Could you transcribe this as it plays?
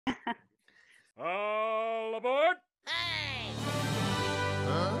All aboard! Hey!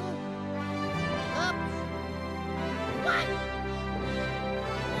 Huh? Oops! What?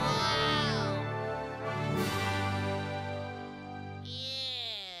 Wow! Yeah!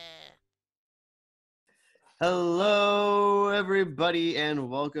 Hello, everybody, and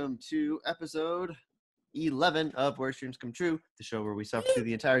welcome to episode 11 of Where Streams Come True, the show where we suffer through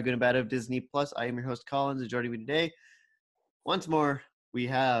the entire good and bad of Disney+. I am your host, Collins, and joining me today, once more, we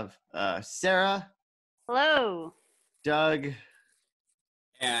have Sarah. Hello. Doug.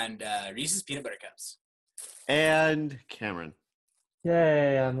 And Reese's Peanut Butter Cups. And Cameron.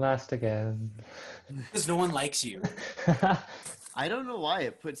 Yay, I'm last again. Because no one likes you. I don't know why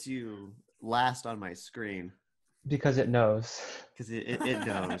it puts you last on my screen. Because it knows. Because it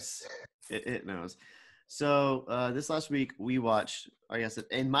knows. It knows. So this last week we watched, I guess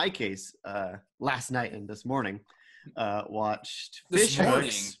in my case, last night and this morning, watched This Fish morning?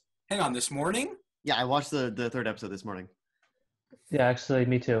 Hooks. Hang on, this morning? Yeah, I watched the third episode this morning. Yeah, actually,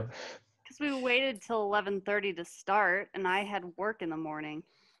 me too. Because we waited till 11:30 to start, and I had work in the morning.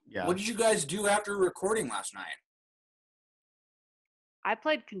 Yeah. What did you guys do after recording last night? I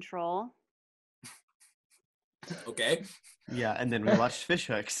played Control. Okay. Yeah, and then we watched Fish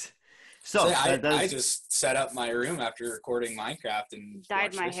Hooks. So I just set up my room after recording Minecraft and Dyed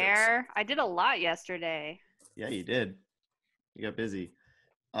watched my Fish Hooks. hair. I did a lot yesterday. Yeah, you did. You got busy.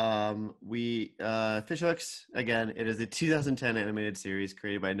 Fish Hooks, again, it is a 2010 animated series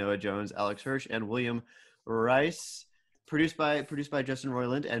created by Noah Jones, Alex Hirsch, and William Rice, produced by Justin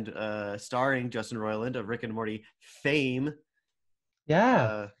Roiland and starring Justin Roiland of Rick and Morty fame.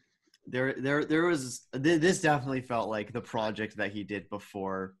 Yeah. There was this definitely felt like the project that he did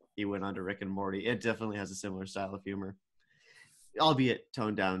before he went on to Rick and Morty. It definitely has a similar style of humor, albeit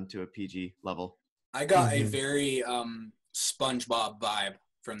toned down to a PG level. I got a very SpongeBob vibe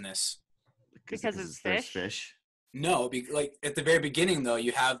from this. Because it's fish? No, like at the very beginning though,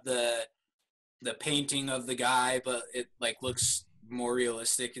 you have the painting of the guy, but it like looks more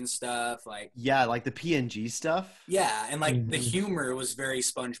realistic and stuff. Like like the PNG stuff. Yeah, and like the humor was very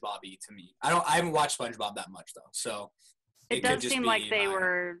SpongeBob-y to me. I haven't watched SpongeBob that much though, so It could does just seem be like they my-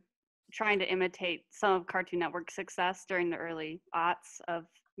 were trying to imitate some of Cartoon Network's success during the early aughts of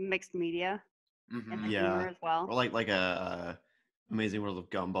mixed media Mhm. and the Yeah. humor as well. Or like a Amazing World of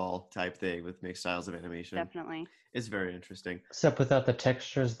Gumball type thing with mixed styles of animation. Definitely. It's very interesting. Except without the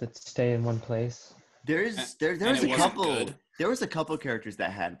textures that stay in one place. There And was it a wasn't couple. good. There was a couple characters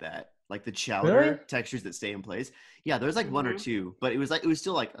that had that, like the chowder Really? textures that stay in place. Yeah, there was like one or Mhm. two, but it was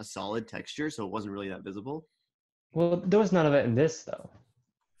still like a solid texture, so it wasn't really that visible. Well, there was none of it in this, though.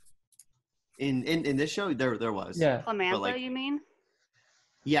 In this show, there was. Yeah. Clemantha, like- you mean?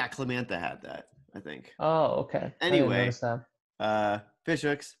 Yeah, Clemantha had that, I think. Oh, okay. I didn't Anyway. notice that. Fish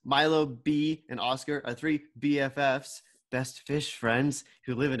Hooks, Milo, B, and Oscar are three BFFs, best fish friends,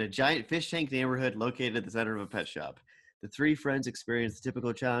 who live in a giant fish tank neighborhood located at the center of a pet shop. The three friends experience the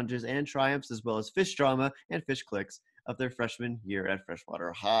typical challenges and triumphs, as well as fish drama and fish clicks of their freshman year at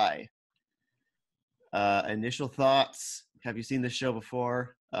Freshwater High. Initial thoughts. Have you seen this show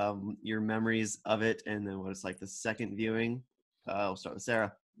before? Your memories of it, and then what it's like the second viewing. We'll start with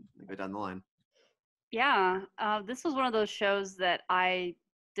Sarah. Go down the line. Yeah, this was one of those shows that I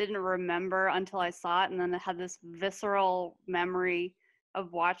didn't remember until I saw it, and then I had this visceral memory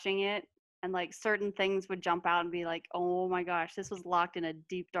of watching it, and like certain things would jump out and be like, oh my gosh, this was locked in a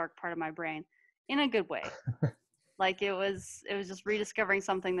deep, dark part of my brain in a good way. Like it was just rediscovering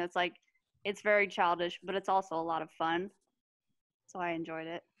something that's like, it's very childish, but it's also a lot of fun. So I enjoyed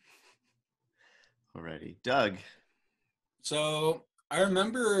it. Alrighty. Doug. So I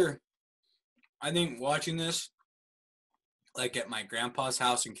remember, I think watching this like at my grandpa's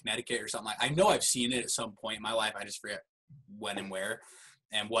house in Connecticut or something. I know I've seen it at some point in my life. I just forget when and where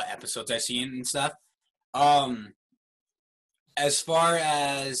and what episodes I've seen and stuff. As far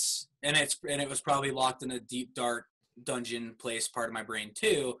as and it was probably locked in a deep dark dungeon place part of my brain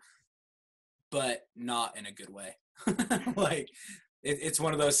too, but not in a good way. Like it's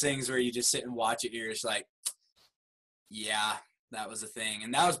one of those things where you just sit and watch it. You're just like, yeah, that was a thing.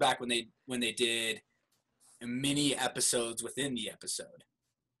 And that was back when they did mini episodes within the episode.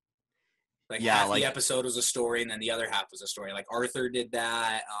 Like half the episode was a story and then the other half was a story. Like Arthur did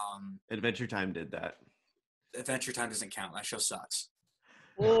that. Adventure Time did that. Adventure Time doesn't count. That show sucks.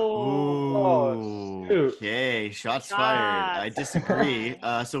 Oh, shoot. Okay, shots fired. I disagree.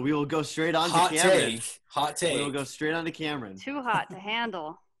 So we will go straight on to Cameron. Hot take. We will go straight on to Cameron. Too hot to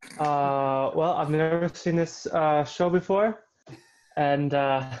handle. Well, I've never seen this show before, and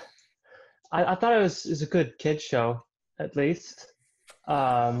I thought it was a good kid show, at least.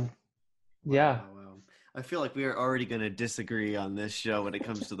 Yeah. Wow. I feel like we are already going to disagree on this show when it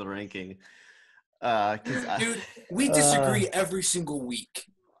comes to the ranking. Dude, we disagree every single week.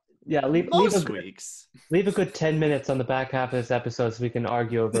 Yeah, Most weeks. leave a good 10 minutes on the back half of this episode so we can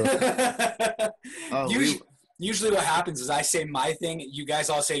argue over. Usually what happens is I say my thing, you guys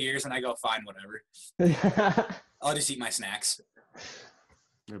all say yours, and I go, fine, whatever. I'll just eat my snacks.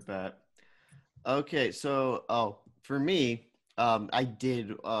 I bet. Okay, so for me, I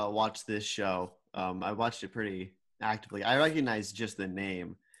did watch this show. I watched it pretty actively. I recognized just the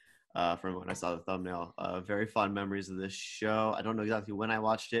name from when I saw the thumbnail. Very fond memories of this show. I don't know exactly when I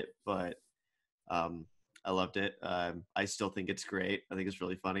watched it, but I loved it. I still think it's great. I think it's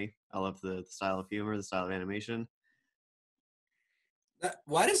really funny. I love the style of humor, the style of animation.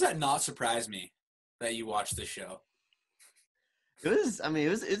 Why does that not surprise me that you watched this show? It was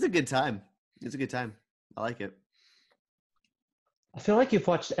a good time. It's a good time. I like it. I feel like you've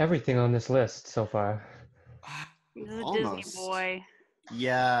watched everything on this list so far. He's a Almost. Disney boy.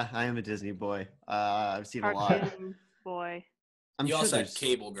 Yeah, I am a Disney boy. I've seen a lot. Cartoon boy. I'm You sure also had there's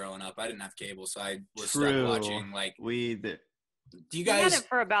cable growing up. I didn't have cable, so I was true. stuck watching like. Do you Do you We had guys it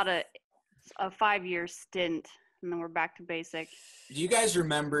for about a 5-year stint, and then we're back to basic. do you guys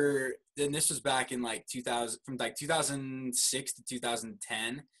remember? And this was back in like 2000, from like 2006 to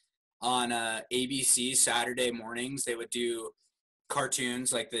 2010, on ABC Saturday mornings they would do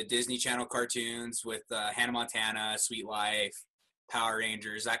cartoons like the Disney Channel cartoons with Hannah Montana, Sweet Life, Power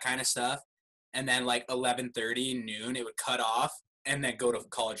Rangers, that kind of stuff. And then like 11:30 noon, it would cut off and then go to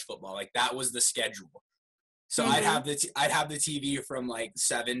college football. Like that was the schedule. So I'd have the TV from like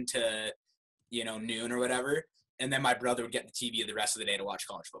 7 to noon or whatever, and then my brother would get the TV the rest of the day to watch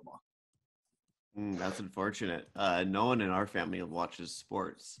college football. That's unfortunate. No one in our family watches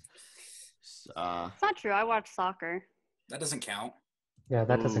sports. It's not true. I watch soccer. That doesn't count. Yeah,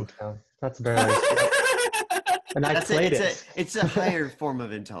 that doesn't count. That's very And I played it. It's a higher form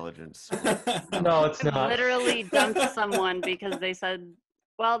of intelligence. No, it's I not. literally dunked someone because they said,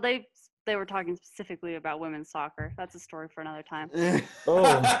 well, they were talking specifically about women's soccer. That's a story for another time.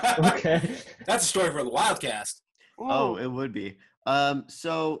 Oh, okay. That's a story for the Wildcast. Oh, it would be.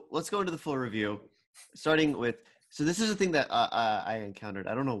 So let's go into the full review, starting with. So this is a thing that I encountered.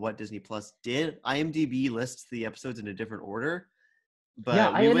 I don't know what Disney Plus did. IMDb lists the episodes in a different order. But yeah,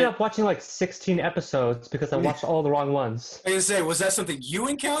 I ended up watching like 16 episodes because I watched all the wrong ones. I was gonna say, was that something you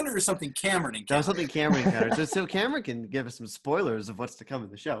encountered or something Cameron encountered? That was something Cameron encountered. So Cameron can give us some spoilers of what's to come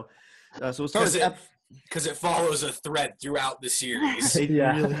in the show. So we'll start with because it follows a thread throughout the series. It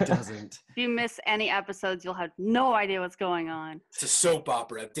really doesn't. If you miss any episodes, you'll have no idea what's going on. It's a soap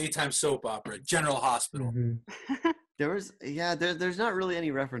opera, daytime soap opera, General Hospital. Mm-hmm. There's not really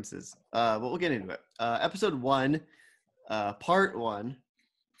any references. But we'll get into it. Episode 1, part 1.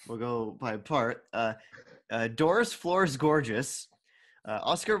 We'll go by part. Doris Floors Gorgeous.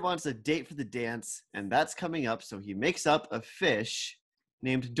 Oscar wants a date for the dance, and that's coming up, so he makes up a fish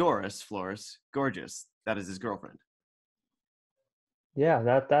named Doris Floors Gorgeous. That is his girlfriend.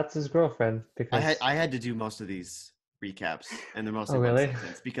 Yeah, that's his girlfriend. Because I had to do most of these recaps, and they're mostly really? one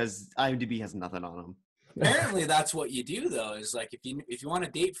sentence because IMDb has nothing on them. Apparently, that's what you do though. Is like if you want a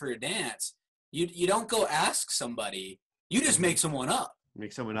date for a dance, you don't go ask somebody. You just make someone up.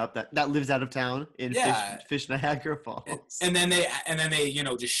 Make someone up that lives out of town in Fish Niagara Falls. And then they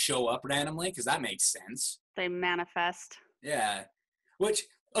just show up randomly because that makes sense. They manifest. Yeah. Which,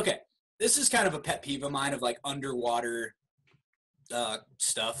 okay, this is kind of a pet peeve of mine of like underwater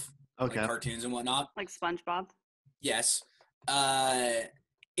stuff. Okay. Like cartoons and whatnot. Like SpongeBob. Yes.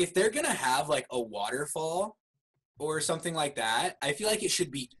 If they're going to have like a waterfall or something like that, I feel like it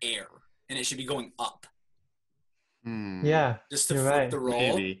should be air and it should be going up. Yeah, just to you're flip right. the roll.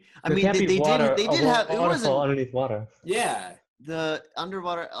 Maybe. I mean, they did have it wasn't underneath water. Yeah. The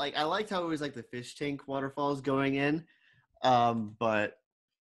underwater, like I liked how it was like the fish tank waterfalls going in, but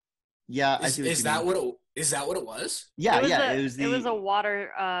yeah, I see what is that what it was? Yeah, it was a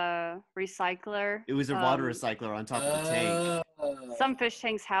water recycler. It was a water recycler on top of the tank. Some fish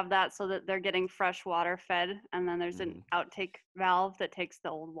tanks have that so that they're getting fresh water fed, and then there's an outtake valve that takes the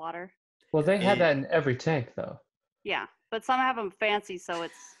old water. Well, they had that in every tank, though. Yeah, but some have them fancy, so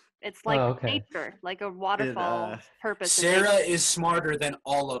it's like nature, like a waterfall purpose. Sarah is smarter than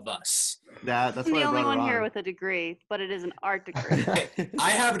all of us. That's I'm the only one here with a degree, but it is an art degree.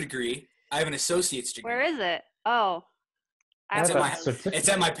 I have a degree. I have an associate's degree. Where is it? Oh, it's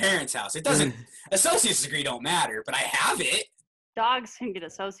at my parents' house. It doesn't. Associate's degree don't matter, but I have it. Dogs can get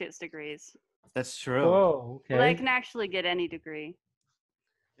associate's degrees. That's true. Oh, okay. Well, they can actually get any degree.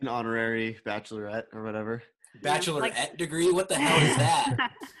 An honorary bachelorette or whatever. Bachelorette degree? What the hell is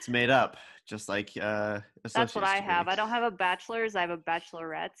that? It's made up, just like That's what I associate's have. degree. I don't have a bachelor's. I have a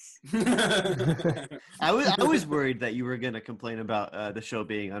bachelorette's. I was worried that you were gonna complain about the show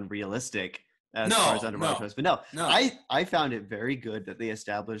being unrealistic as far as underwater shows, but no, I found it very good that they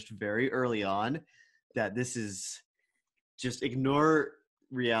established very early on that this is just ignore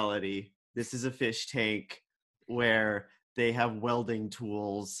reality. This is a fish tank where they have welding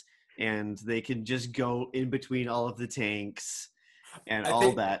tools and they can just go in between all of the tanks and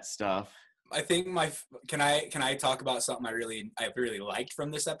that stuff. I think can I talk about something I really liked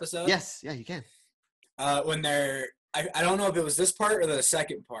from this episode? Yes, yeah, you can. When they're I don't know if it was this part or the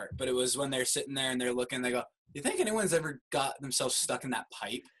second part, but it was when they're sitting there and they're looking. They go, "You think anyone's ever got themselves stuck in that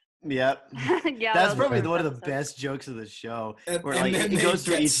pipe?" Yep. Yeah, that's probably one of the episode. best jokes of the show. And Where like then it they goes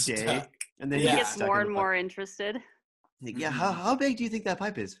through get each day, stuck. and then He he gets stuck more in and the pipe. more interested. Like, yeah, how big do you think that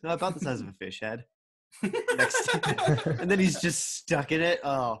pipe is? Oh, about the size of a fish head. Next, and then he's just stuck in it.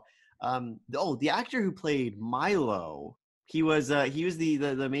 The actor who played Milo, he was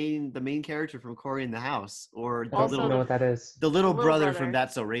the main character from Cory in the House, or I don't know what that is. the little Little brother brother. from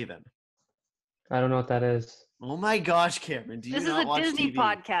That's So Raven. I don't know what that is. Oh my gosh, Cameron, do you This is not a watch Disney TV?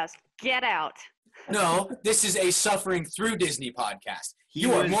 podcast. Get out. No, this is a suffering through Disney podcast.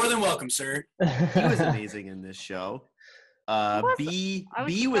 You are more than welcome, sir. He was amazing in this show. B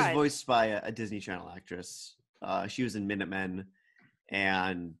was surprised. voiced by a Disney Channel actress. She was in Minutemen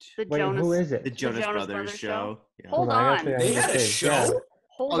and The Wait, Jonas. who is it? the Jonas Jonas Brothers Brothers show. Yeah. Hold I on. actually- I They need to had a see. Yeah. show.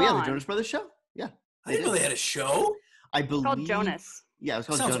 Hold Oh yeah, on. the Jonas Brothers show. Yeah, I didn't know they had a show. I It's believe. called Jonas. Yeah, it was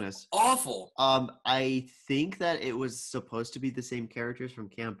called Sounds Jonas. awful. I think that it was supposed to be the same characters from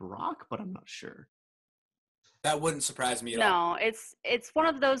Camp Rock, but I'm not sure. That wouldn't surprise me at all. No, it's one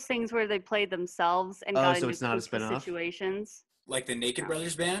of those things where they played themselves and got so into it's not a goofy spinoff? situations. Like the Naked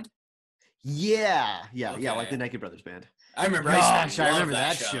Brothers band. Yeah, like Okay. the Naked Brothers band. I remember. Gosh, I I love remember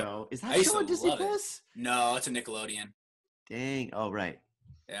that show. Is I that used show to on Disney love it. Plus? No, it's a Nickelodeon. Dang. Oh right.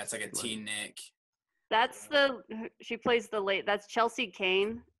 Yeah, it's like a teen Nick. That's she plays the late. That's Chelsea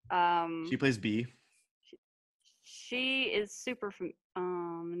Kane. She plays B. She is super.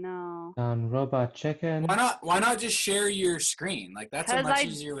 No. On Robot Chicken. Why not just share your screen? Like that's a 'Cause much I-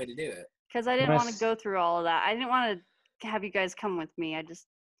 easier way to do it. Because I didn't What want to else? go through all of that. I didn't want to have you guys come with me. I just.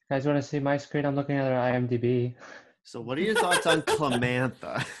 Guys, want to see my screen? I'm looking at her IMDb. So what are your thoughts on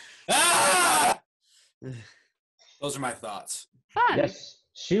Clamantha? Ah! Those are my thoughts. Fun. Yes,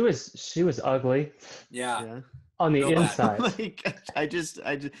 she was ugly Yeah. Yeah. on the Go back. inside. Oh my gosh, I just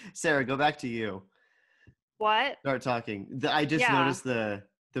Sarah, go back to you. What? Start talking. I just Yeah. noticed the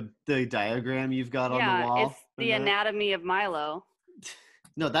diagram you've got on the Yeah, wall. it's the anatomy of Milo.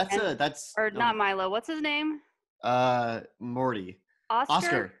 No, that's Or not Milo. What's his name? Morty.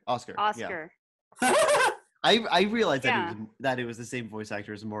 Oscar. Oscar. Yeah. Oscar. I realized Yeah. that it was the same voice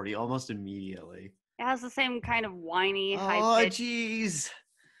actor as Morty almost immediately. It has the same kind of whiny, Oh high pitch. jeez.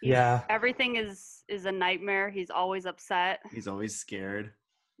 Yeah. Everything is a nightmare. He's always upset. He's always scared.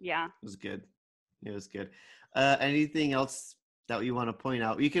 Yeah. It was good. It was good. Anything else that you want to point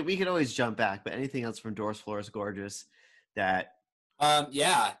out? We could always jump back, but anything else from Doris Flores Gorgeous that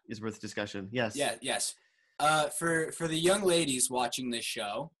Yeah. is worth discussion? Yes. Yeah. Yes. For the young ladies watching this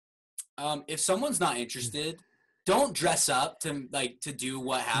show, if someone's not interested, don't dress up to do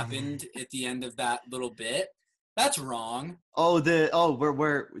what happened at the end of that little bit. That's wrong. Oh, what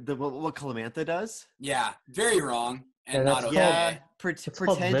Clamantha does? Yeah, very wrong and Yeah, not that's okay. Yeah,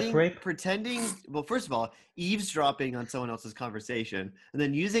 called lip rape. pretending. Well, first of all, eavesdropping on someone else's conversation, and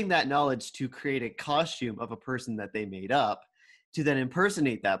then using that knowledge to create a costume of a person that they made up, to then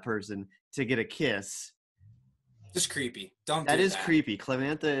impersonate that person to get a kiss. Just creepy. Don't. That do is that. creepy.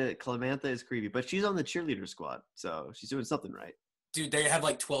 Clamantha is creepy, but she's on the cheerleader squad, so she's doing something right. Dude, they have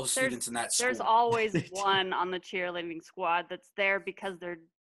like 12 students in that school. There's always They do. one on the cheerleading squad that's there because they're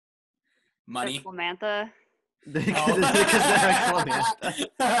money. Clamantha. Because they're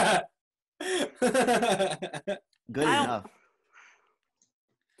a Clamantha. Good I don't- enough.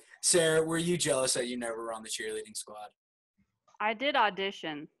 Sarah, were you jealous that you never were on the cheerleading squad? I did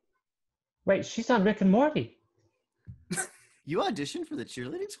audition. Wait, she's on Rick and Morty. You auditioned for the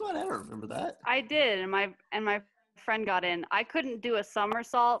cheerleading squad? I don't remember that. I did, and my friend got in. I couldn't do a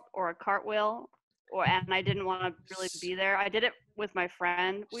somersault or a cartwheel, and I didn't want to really be there. I did it with my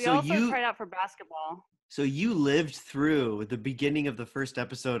friend. We So also you- tried out for basketball. So you lived through the beginning of the first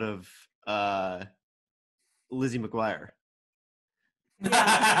episode of Lizzie McGuire.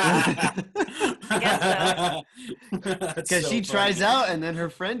 Because she tries out and then her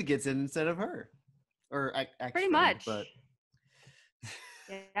friend gets in instead of her. Or Pretty much. But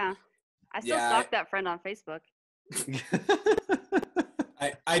Yeah. I still Yeah, stalk that friend on Facebook.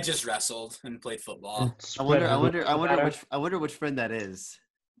 I just wrestled and played football. And I spread rumors about her. wonder which friend that is.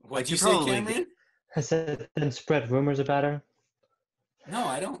 What'd you you say, probably Cameron? I said, then spread rumors about her. No,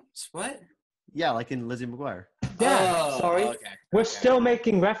 I don't. What? Yeah, like in Lizzie McGuire. Yeah, Oh, sorry. okay. We're okay. still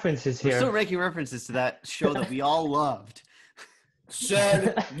making references We're here. still making references to that show that we all loved.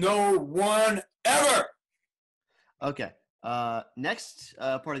 Said no one ever. Okay. Next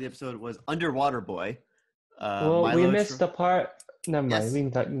part of the episode was Underwater Boy. Well, we Milo missed the part. Never mind. Yes? We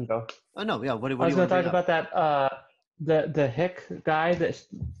can go. Oh no, yeah. What do I was you want going to to talk bring up? about that the hick guy that she's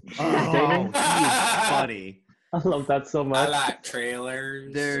Oh, dating. he is funny. I love that so I much. like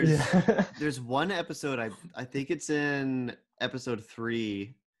trailers. Yeah. There's one episode I think it's in episode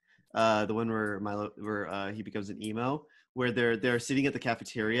 3, the one where he becomes an emo, where they're sitting at the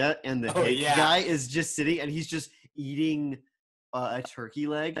cafeteria and the hick guy is just sitting and he's just eating a turkey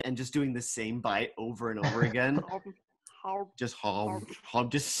leg and just doing the same bite over and over again. Just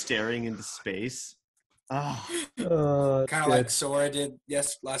just staring into space. Oh, Kind of like Sora did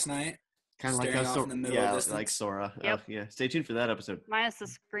last night. kind of like Staring how off in the middle yeah, of distance. like Sora. Yep. Oh, yeah. Stay tuned for that episode. Minus the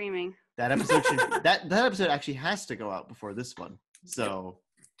screaming. That episode that episode actually has to go out before this one. So,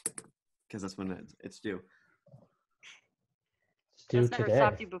 because that's when it's due. It's due That's never today.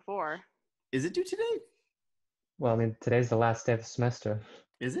 stopped you before. Is it due today? Well, I mean, today's the last day of the semester.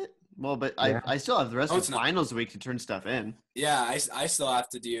 Is it? Well, but Yeah. I still have the rest Oh, of it's not. finals week to turn stuff in. Yeah, I still have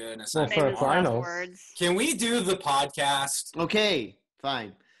to do an Well, assignment. for Famous last finals. words. Can we do the podcast? Okay,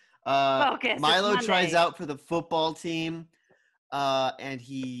 fine. Focus, it's Milo tries Monday. out for the football team, and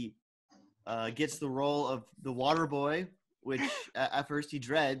he gets the role of the water boy, which at first he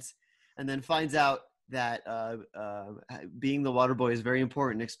dreads, and then finds out that being the water boy is very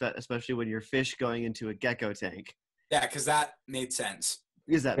important, especially when you're fish going into a gecko tank. Yeah, because that made sense.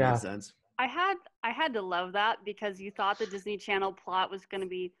 Because that Yeah. makes sense. I had to love that because you thought the Disney Channel plot was going to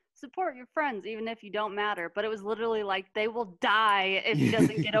be support your friends even if you don't matter, but it was literally like they will die if he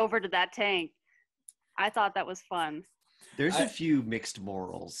doesn't get over to that tank. I thought that was fun. There's a few mixed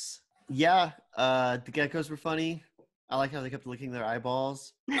morals. Yeah, the geckos were funny. I like how they kept licking their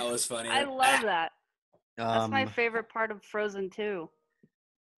eyeballs. That was funny. I love that. That's my Um, favorite part of Frozen 2.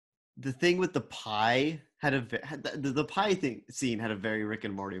 the thing with the pie the pie scene had a very Rick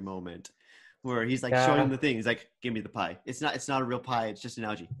and Morty moment where he's like showing him the thing. He's like, "Give me the pie. It's not a real pie. It's just an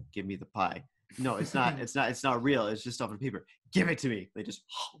algae. Give me the pie." No, it's not. It's not real. It's just off of paper. Give it to me. They just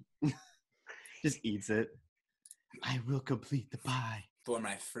eats it. I will complete the pie. For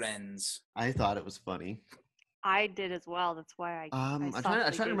my friends. I thought it was funny. I did as well. That's why I'm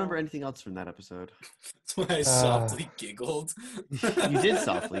trying to remember anything else from that episode. That's why I softly giggled. You did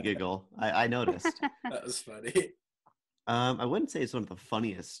softly giggle. I noticed. That was funny. I wouldn't say it's one of the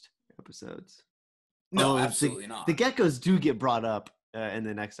funniest episodes. No, Oh, absolutely not. The geckos do get brought up in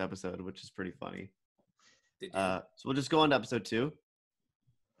the next episode, which is pretty funny. They do. So we'll just go on to episode 2.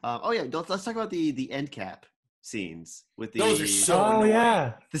 Let's talk about the end cap scenes with the Those are so Oh, annoying.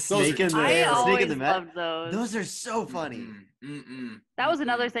 yeah. the those snake are and the I snake always and the mat. loved those. Those are so funny. That was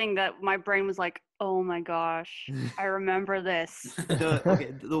another thing that my brain was like, oh my gosh, I remember this.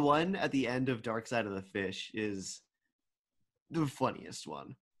 The one at the end of Dark Side of the Fish is the funniest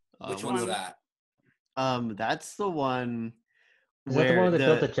one. Which one? one's that? That's the one Is that the one where that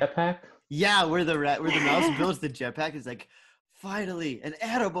built the jetpack? yeah, where the mouse builds the jetpack. Is like, finally, an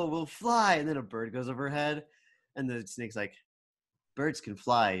animal will fly, and then a bird goes over her head, and the snake's like, birds can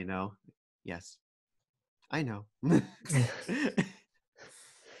fly, you know. Yes, I know.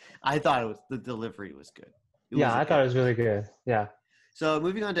 I thought the delivery was good. I thought it was really good. Yeah. So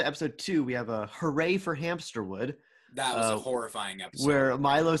moving on to episode 2, we have a hooray for Hamsterwood, That was a horrifying episode. where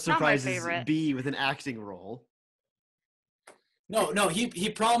Milo surprises favorite. B with an acting role. No, he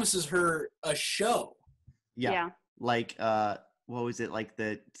promises her a show. Yeah. Like what was it? Like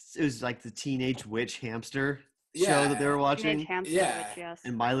it was like the Teenage Witch Hamster show that they were watching. Teenage Hamster Yeah. Witch, yes.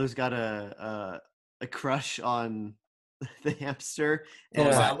 And Milo's got a crush on the hamster. Oh, And,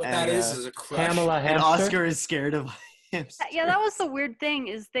 is that what that and, is? Is a crush? Pamela And Hamster. Oscar is scared of hamsters. Yeah, that was the weird thing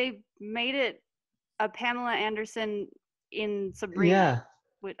is they made it a Pamela Anderson in Sabrina.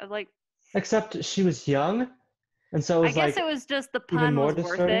 Yeah. Like, Except she was young, and so it I was guess like, it was just the even pun more was worth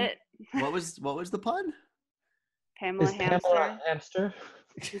disturbing. it. What was the pun? Pamela is Hamster Pamela Hamster?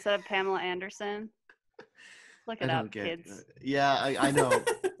 instead of Pamela Anderson. Look it I up, don't get. kids. Yeah, I know.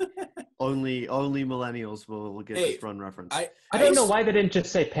 Only millennials will get Hey, this run reference. I don't know used- why they didn't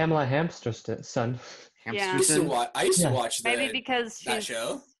just say Pamela Hamster, son. Yeah. I used to watch. I used to Yeah. watch Maybe that. because that she's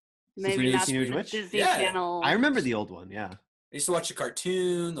show? maybe Sabrina not Teenage the Witch? Disney Yeah. Channel. I remember the old one. Yeah. I used to watch the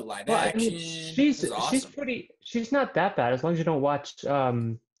cartoon, the live Well, I action. mean, she's It was awesome. she's not that bad as long as you don't watch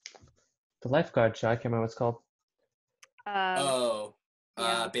the lifeguard show. I can't remember what it's called. Oh,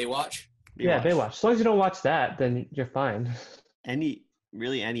 yeah. Baywatch. Yeah, Baywatch. As long as you don't watch that, then you're fine. Any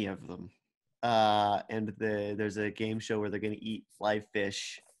of them. And there's a game show where they're gonna eat live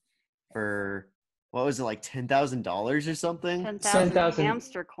fish for what was it, like $10,000 or something? 10,000 10,000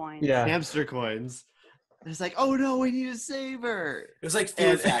 hamster coins. Yeah. Hamster coins. And it's like, oh no, we need to save her. It was like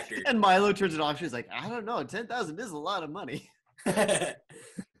Fear Factor. And Milo turns it off. She's like, I don't know, 10,000 is a lot of money.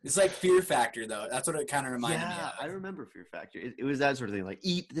 It's like Fear Factor, though. That's what it kind of reminded me of. I remember Fear Factor. It was that sort of thing, like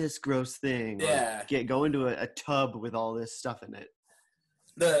eat this gross thing. Yeah. Or go into a tub with all this stuff in it.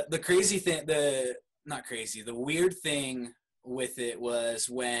 The crazy thing, the weird thing with it was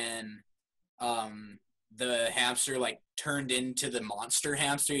when the hamster like turned into the monster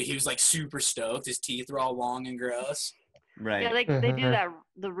hamster. He was like super stoked. His teeth were all long and gross. Right. Yeah, they do that,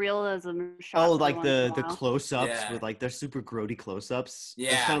 the realism shots. Oh, like every once in a the while. close-ups Yeah. with like they're super grody close-ups. Yeah.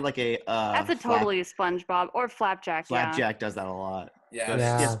 It's kind of like a That's a totally SpongeBob or Flapjack. Flapjack does that a lot. Yeah. But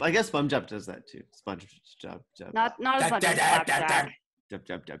Yeah. yes, I guess SpongeBob does that too. SpongeBob. Not as much as Flapjack.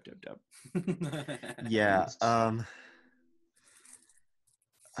 Yeah.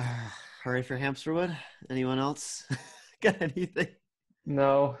 Hooray for Hamsterwood. Anyone else got anything?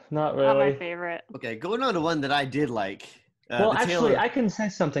 No, not Not my really. favorite. Okay, going on to one that I did like. Well, The Tale actually, of- I can say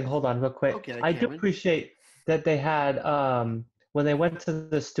something. Hold on, real quick. Okay, I do Cameron. appreciate that they had when they went to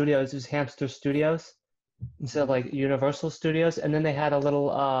the studios, it was Hamster Studios instead of like Universal Studios, and then they had a little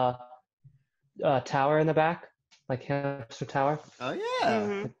tower in the back, like Hamster Tower, Oh yeah.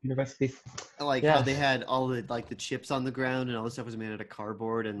 Mhm. like university. I like how Yeah. they had all the like the chips on the ground and all the stuff was made out of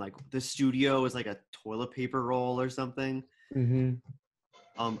cardboard and like the studio was like a toilet paper roll or something. Mm-hmm.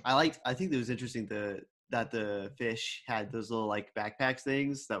 I think it was interesting that the fish had those little like backpacks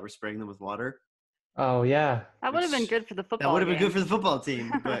things that were spraying them with water. Oh yeah. That would have been Which- good for the football. That would have been good game. for the football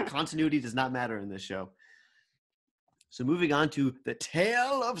team, but continuity does not matter in this show. So moving on to the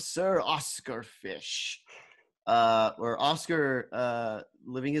tale of Sir Oscar Fish, where Oscar,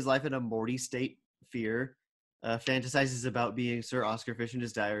 living his life in a Morty state fear, fantasizes about being Sir Oscar Fish in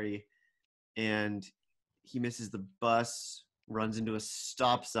his diary, and he misses the bus, runs into a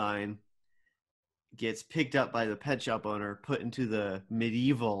stop sign, gets picked up by the pet shop owner, put into the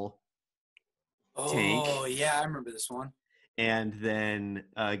medieval tank. Oh, yeah, I remember this one. And then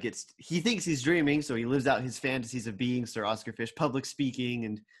he thinks he's dreaming, so he lives out his fantasies of being Sir Oscar Fish, public speaking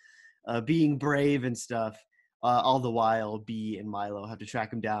and being brave and stuff. All the while, Bee and Milo have to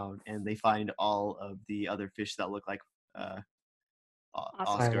track him down, and they find all of the other fish that look like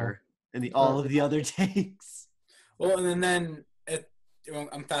Oscar and all of the other tanks. Well, and then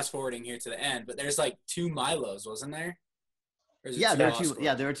I'm fast forwarding here to the end, but there's like 2 Milos, wasn't there? Or is it Yeah, 2 there are two. Oscars?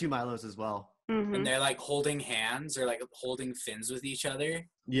 Yeah, there are 2 Milos as well. Mhm. And they're like holding hands or like holding fins with each other.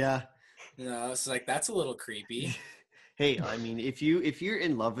 Yeah. You know, it's like that's a little creepy. Hey, I mean, if you're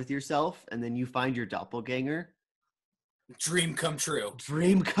in love with yourself and then you find your doppelganger, Dream come true.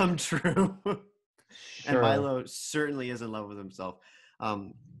 dream come true. And Sure. Milo certainly is in love with himself.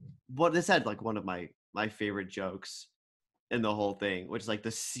 This had like one of my favorite jokes in the whole thing, which is like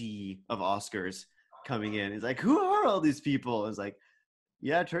the sea of Oscars coming in. He's like, "Who are all these people?" It's like,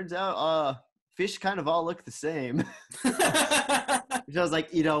 "Yeah, it turns out fish kind of all look the same." Which I was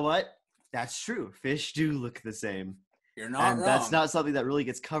like, you know what? That's true. Fish do look the same, You're not and wrong. that's not something that really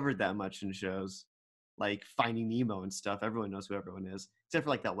gets covered that much in shows like Finding Nemo and stuff. Everyone knows who everyone is, except for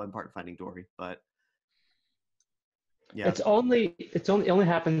like that one part in Finding Dory. But yeah, It only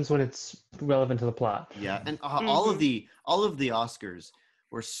happens when it's relevant to the plot. yeah, and all of the Oscars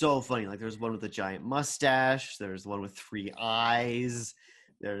were so funny. Like there's one with a giant mustache. There's one with 3 eyes.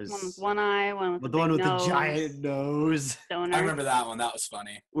 There's One with one eye, one with the a one big with nose, the giant nose. stoner. I remember that one. That was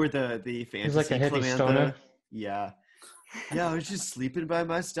funny. Where the He's fantasy like a hippie Clamantha. stoner. Yeah. Yeah, I was just sleeping by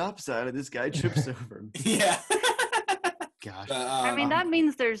my stop sign and this guy trips over me. Yeah. Gosh. I mean, that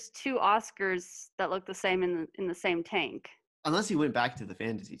means there's 2 Oscars that look the same in the same tank. Unless he went back to the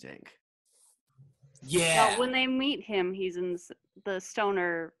fantasy tank. Yeah. But when they meet him, he's in the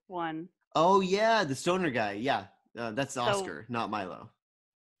stoner one. Oh yeah, the stoner guy. Yeah, that's Oscar, not Milo.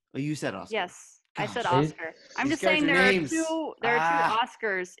 Oh, you said Oscar. Yes, I said Gosh. Oscar. I'm These just saying guys are there are names. 2. There are 2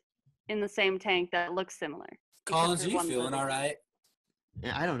 Oscars in the same tank that look similar. Collins, except are for you one's feeling a- all right?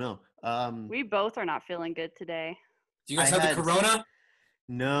 Yeah, I don't know. We both are not feeling good today. Do you guys I have had- the corona?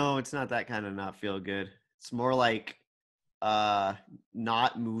 No, it's not that kind of not feel good. It's more like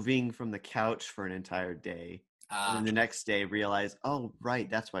not moving from the couch for an entire day. And then the next day realize, oh right,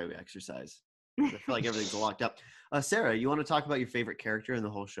 that's why we exercise. I feel like everything's locked up. Sarah, you want to talk about your favorite character in the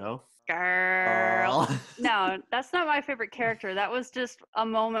whole show? Girl. Oh. No, that's not my favorite character. That was just a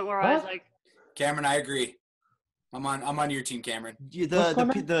moment where I was What? like, Cameron, I agree. I'm on your team, Cameron. What's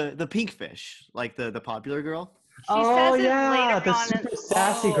going on? The pink fish, like the popular girl. she Oh says it yeah, later the on. super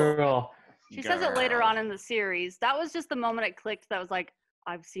sassy Oh. girl. She says it later Girl. on in the series. That was just the moment it clicked. That was like,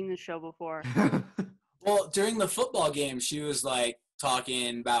 I've seen this show before. Well, during the football game, she was like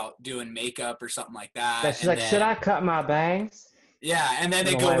talking about doing makeup or something like that. Yeah, she's and like, then, should I cut my bangs? Yeah, and then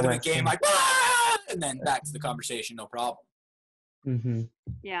I they don't know go why I into the went game to- like, ah! And then back to the conversation, no problem. Mm-hmm.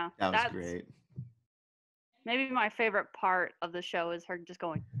 Yeah, That was that's great. maybe my favorite part of the show is her just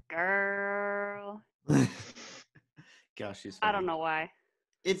going, girl. Gosh, she's funny. I don't know why.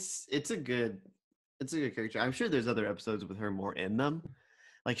 It's a good character. I'm sure there's other episodes with her more in them.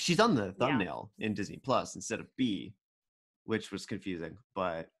 Like she's on the thumbnail in Disney Plus instead of B, which was confusing.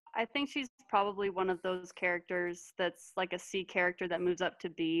 But I think she's probably one of those characters that's like a C character that moves up to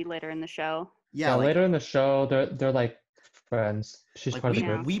B later in the show. yeah, Yeah, like, later in the show, they're like friends. She's like part of we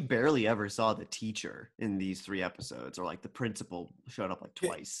the group. we barely ever saw the teacher in these 3 episodes, or like the principal showed up like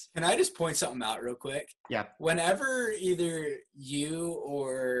twice. Can I just point something out real quick? Yeah. Whenever either you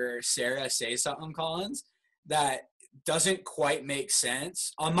or Sarah say something, Collins, that doesn't quite make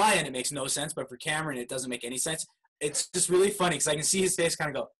sense, on my end it makes no sense, but for Cameron it doesn't make any sense. It's just really funny because I can see his face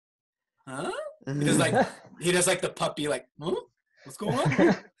kind of go, huh? Because like he does like the puppy, like, huh? What's going on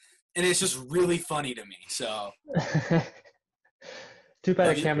here? And it's just really funny to me. So Too bad That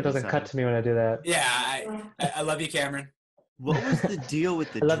that is camera pretty doesn't cut sad. to me when I do that. yeah, I love you, Cameron. What was the deal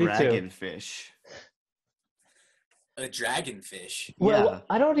with the I love you too. dragonfish? A dragonfish. Well, Yeah.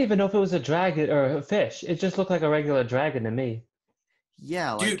 I don't even know if it was a dragon or a fish. It just looked like a regular dragon to me.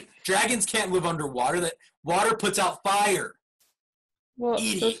 Yeah, like Dude, dragons can't live underwater. That water puts out fire. Well,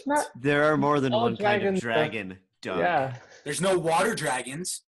 Idiot. it's not. there are more than all one kind of dragons are- dragon, Doug. Yeah, There's no water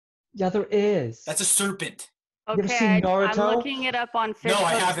dragons. yeah, there is. That's a serpent. ever Okay, seen I'm Naruto? looking it up on Fish No,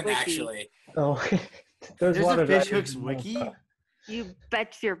 I Hooks haven't Wiki. actually. Oh, there's There's water a Fish dragons Hooks in wiki? Naruto. You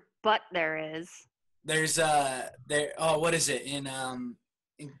bet your butt there is. There's what is it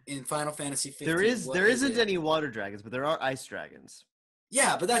in Final Fantasy 15? There isn't any water dragons, but there are ice dragons.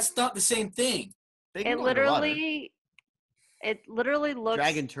 Yeah, but that's not the same thing. They can It go underwater. literally looks.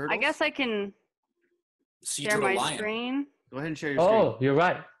 Dragon turtles. I guess I can Sea share turtle my lion. screen. Go ahead and share your Oh, you're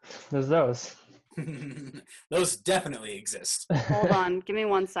right. There's those. Those definitely exist. Hold on, give me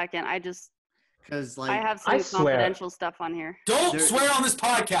 1 second. screen. Because like I have I some swear. confidential stuff on here. Don't There- swear on this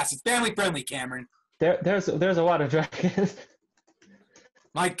podcast. It's family friendly, Cameron. There's a water dragon.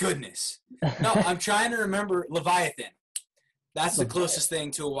 My goodness. No, I'm trying to remember Leviathan. That's the closest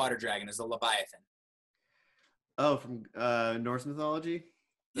thing to a water dragon is the Leviathan. oh, from Norse mythology.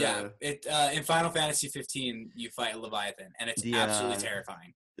 Yeah, it in Final Fantasy 15 you fight a Leviathan and it's The, absolutely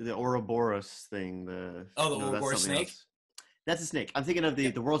terrifying. The Ouroboros thing. The Oh, the that's Ouroboros something snake? else. That's a snake. I'm thinking of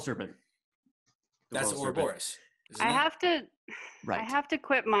the world serpent. The That's world serpent. Ouroboros. isn't I it? have to. Right. I have to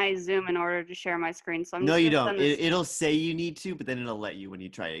quit my Zoom in order to share my screen. So I'm No, just you gonna don't. send this- It'll say you need to, but then it'll let you when you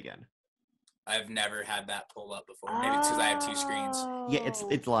try it again. I've never had that pull up before. Maybe it's because I have 2 screens. Yeah, Oh.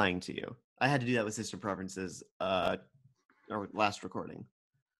 it's lying to you. I had to do that with Sister Preferences, our last recording.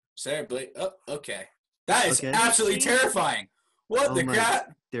 Sarah Blake. Oh, okay. That is Okay. absolutely terrifying. What Oh the my-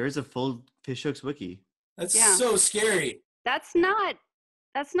 crap? There is a full Fish Hooks wiki. That's Yeah. so scary. That's not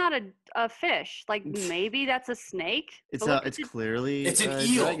a fish. Like maybe that's a snake. It's But look it's at clearly It's an a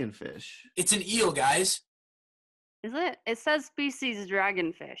eel. dragonfish. It's an eel, guys. Is it? It says species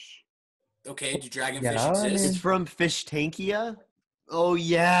dragonfish. Okay, do dragonfish Yeah, I exist? It's from Fish Tankia. Oh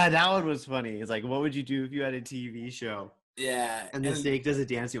yeah, that one was funny. It's like, what would you do if you had a TV show Yeah. and the snake does a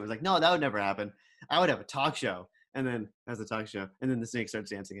dancing? It was like, no, that would never happen. I would have a talk show, and then has a talk show, and then the snake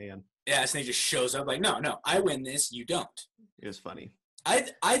starts dancing again. Yeah, snake just shows up like, no, I win this, you don't. It was funny.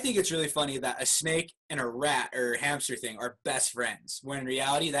 I think it's really funny that a snake and a rat or hamster thing are best friends, when in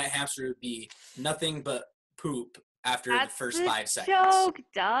reality that hamster would be nothing but poop after That's the first the 5 seconds. joke,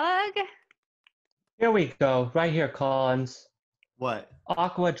 Doug. Here we go. Right here, Collins. What?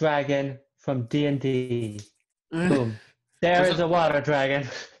 Aqua dragon from D&D. There's Boom. There is a water dragon.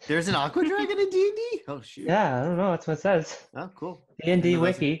 an aqua dragon in D&D? Oh shoot. Yeah, I don't know. That's what it says. Oh cool. D&D I know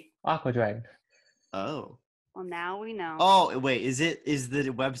that's- wiki. Aqua dragon. Oh. Well, now we know. Oh wait, is the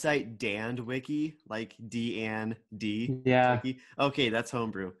website Dand Wiki, like D-A-N-D Yeah. Wiki? Okay, that's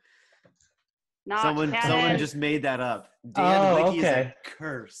homebrew. Not Someone canon. just made that up. Dand Oh, Wiki is a okay.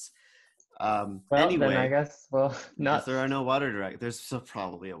 curse. Well, Anyway, then I guess. Well, yes, not. there are no water dragon. There's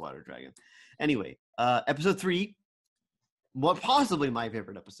probably a water dragon. Anyway, episode 3, what possibly my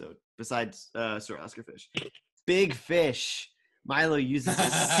favorite episode besides Sir Oscar Fish. Big Fish. Milo uses a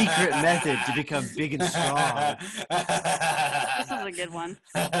secret method to become big and strong. This is a good one.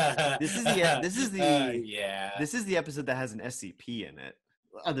 This is the yeah. This is the episode that has an SCP in it.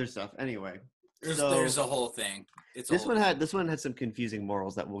 Other stuff, anyway. There's a whole thing. This one had some confusing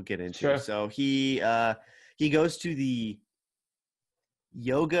morals that we'll get into. Sure. So he goes to the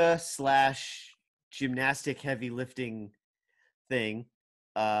yoga / gymnastic heavy lifting thing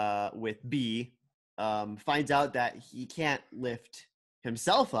with B. Finds out that he can't lift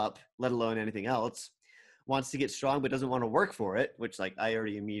himself up, let alone anything else. Wants to get strong, but doesn't want to work for it, which like I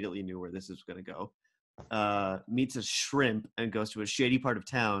already immediately knew where this is going to go. Meets a shrimp and goes to a shady part of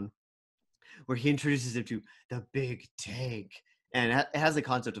town where he introduces him to the big tank. And it has the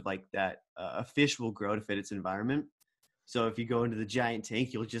concept of like that a fish will grow to fit its environment. So if you go into the giant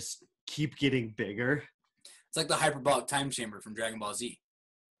tank, you'll just keep getting bigger. It's like the hyperbolic time chamber from Dragon Ball Z.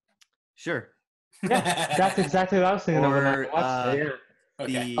 Sure. Yeah, that's exactly what I was thinking of when I watched it.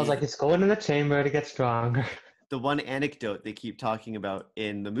 Yeah. Okay. I was like, it's going in the chamber to get stronger. The one anecdote they keep talking about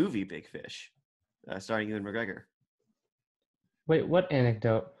in the movie Big Fish, starring Ewan McGregor, Wait, what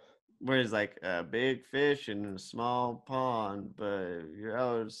anecdote? where it's like a big fish in a small pond, but you're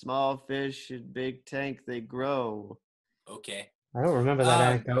out small fish in big tank, they grow. Okay. I don't remember that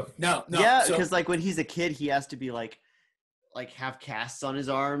anecdote. No. Yeah, so- because like when he's a kid, he has to be like have casts on his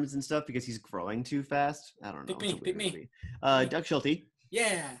arms and stuff because he's growing too fast. I don't know. Pick me. Doug Schulte.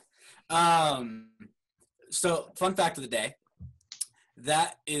 Yeah. So fun fact of the day.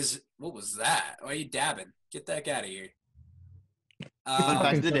 That is, what was that? Why are you dabbing? Get that out of here. Fun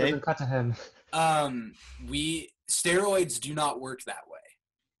fact of the day. Cut to him. Steroids do not work that way.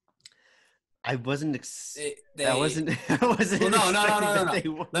 I wasn't. They- I wasn't. I wasn't. Well, no. expecting that they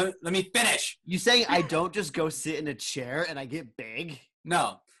would. Let me finish. You saying I don't just go sit in a chair and I get big?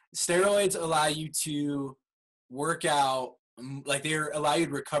 No, steroids allow you to work out, like they allow you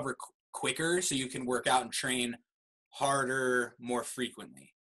to recover quicker, so you can work out and train harder more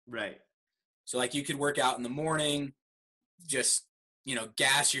frequently. Right. So like you could work out in the morning, just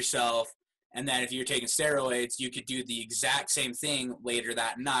gas yourself, and then if you're taking steroids, you could do the exact same thing later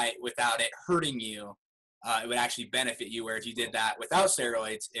that night without it hurting you. It would actually benefit you, where if you did that without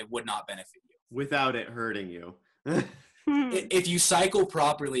steroids, it would not benefit you. Without it hurting you. If you cycle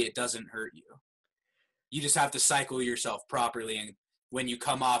properly, it doesn't hurt you. You just have to cycle yourself properly, and when you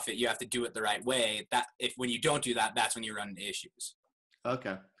come off it, you have to do it the right way. When you don't do that, that's when you run into issues.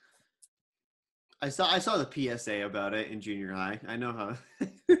 Okay. I saw the PSA about it in junior high. I know how.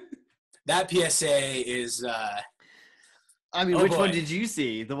 That PSA is. I mean, Oh, which one boy. did you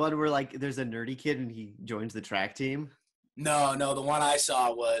see? The one where like there's a nerdy kid and he joins the track team? No. The one I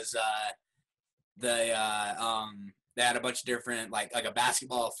saw was they had a bunch of different like a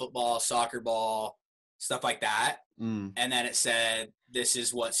basketball, football, soccer ball, stuff like that. Mm. And then it said, "This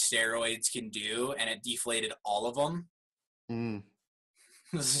is what steroids can do," and it deflated all of them. Mm.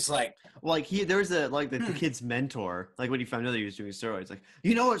 It was just like, Well, like there's the kid's mentor. Like when he found out that he was doing steroids, like,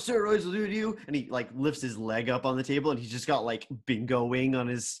 you know what steroids will do to you? And he like lifts his leg up on the table and he's just got like bingo wing on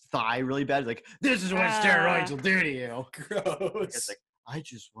his thigh really bad. He's like, this is what steroids will do to you. gross. It's like, I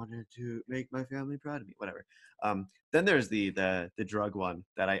just wanted to make my family proud of me. Whatever. Then there's the drug one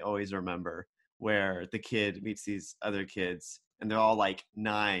that I always remember, where the kid meets these other kids and they're all like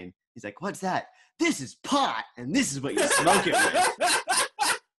 9. He's like, what's that? This is pot, and this is what you smoke it with.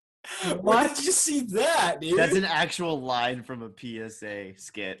 Why did you see that, dude? That's an actual line from a PSA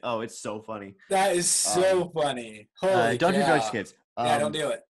skit. Oh, it's so funny. That is so funny. Holy Don't do cow. drugs, kids. Yeah, don't do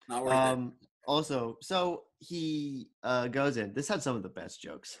it. Not worth it. Also, so he goes in. This had some of the best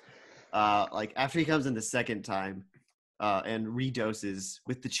jokes. Like after he comes in the second time and redoses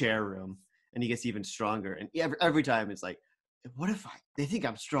with the chair room, and he gets even stronger. And every time it's like, what if they think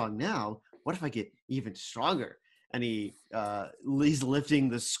I'm strong now? What if I get even stronger? And he's lifting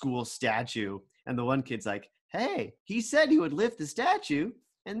the school statue, and the one kid's like, hey, he said he would lift the statue,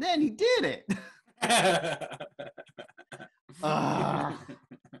 and then he did it. That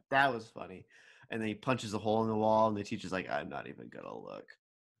was funny. And then he punches a hole in the wall, and the teacher's like, I'm not even gonna look.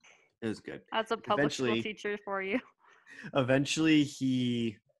 It was good. That's a public school Eventually- teacher for you. Eventually,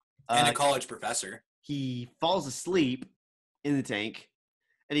 he And a college professor. he falls asleep in the tank,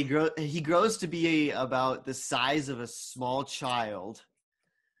 and he grows to be about the size of a small child.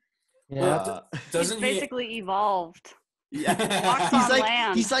 Yeah. Doesn't He's basically evolved. Yeah. Walks he's on like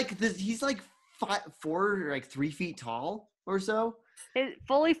land. he's like 4 or like 3 feet tall or so. His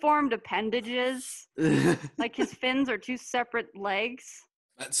fully formed appendages, like his fins are 2 separate legs.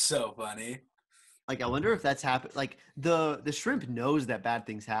 That's so funny. Like, I wonder if that's happened. Like, the shrimp knows that bad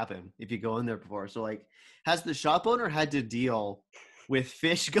things happen if you go in there before. So, like, has the shop owner had to deal with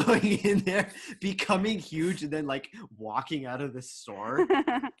fish going in there, becoming huge, and then like walking out of the store?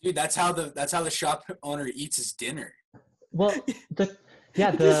 Dude, that's how the shop owner eats his dinner. Well, the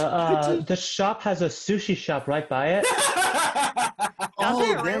the shop has a sushi shop right by it. Does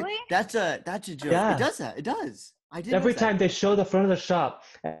it that- really? that's a joke. Yeah. It does that. It does. I did. Every time they show the front of the shop,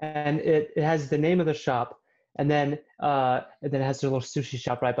 and it has the name of the shop, and then it has their little sushi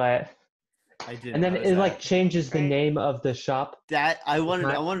shop right by it. I did. And then it like changes the Right. name of the shop. that. I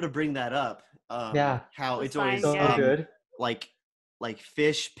wanted to bring that up. Yeah. How The it's always sign So gag. good. like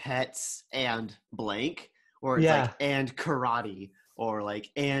fish, pets, and blank, or it's Yeah. like and karate, or like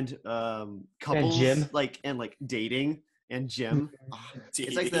and couples, gym. and dating and gym. Ah, it's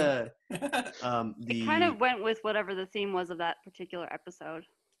like Dating. the It kind of went with whatever the theme was of that particular episode.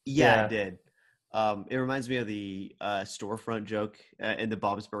 yeah, Yeah. it did. It reminds me of the storefront joke in the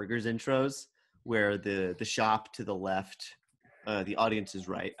Bob's Burgers intros, where the shop to the left, the audience is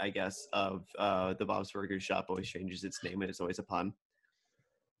right, I guess, of the Bob's Burgers shop always changes its name and it's always a pun.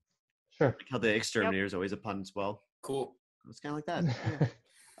 Sure. Like how the exterminator is always a pun as well. Cool. It's kind of like that.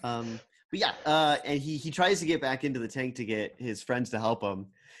 Yeah. But yeah, and he tries to get back into the tank to get his friends to help him,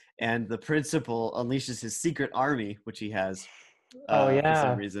 and the principal unleashes his secret army, which he has. Oh, For yeah.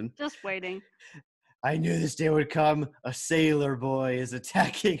 some reason. Just waiting. I knew this day would come. A sailor boy is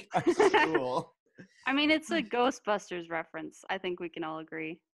attacking our school. I mean, it's a Ghostbusters reference. I think we can all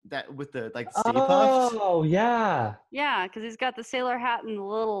agree. That with the Stay Puft. Oh, yeah. Yeah, because he's got the sailor hat and the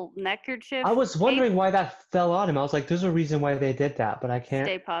little neckerchief. I was cape. wondering why that fell on him. I was like, there's a reason why they did that, but I can't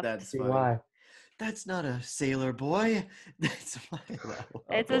Stay puffed. That's see funny. why. That's not a sailor boy. That's why.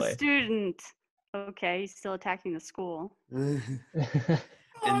 It's boy. a student. Okay, he's still attacking the school.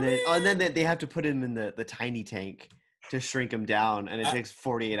 And then they have to put him in the tiny tank to shrink him down, and it takes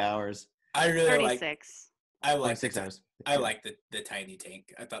 48 hours. I really like 36. I like 6 the, hours. I like the tiny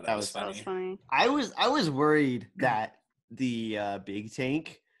tank. I thought that was That was funny. funny. I was worried that the big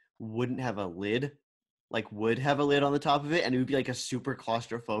tank wouldn't have a lid, would have a lid on the top of it, and it would be like a super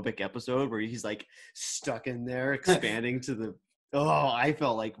claustrophobic episode where he's like stuck in there, expanding to the. Oh, I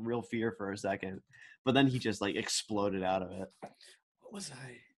felt like real fear for a second, but then he just like exploded out of it. What was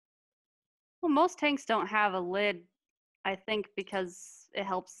I? Well, most tanks don't have a lid, I think, because it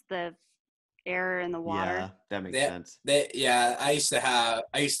helps the air in the water. Yeah, that makes Yeah. sense.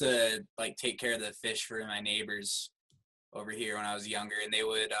 I used to like take care of the fish for my neighbors over here when I was younger, and they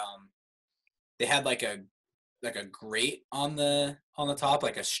would they had like a grate on the top,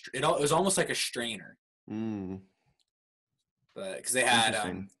 like it was almost like a strainer, Mm. but because they had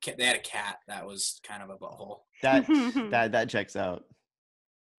Interesting. they had a cat that was kind of a butthole, That checks out.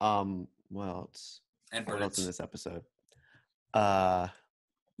 What else? and What else in birds. this episode?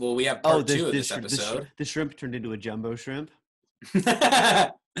 Well, we have part two of this sh- episode. the shrimp turned into a jumbo shrimp.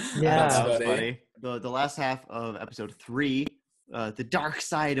 Yeah. That was funny. funny. The last half of episode 3, the dark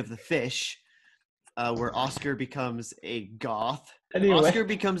side of the fish, where Oscar becomes a goth. Anyway. Oscar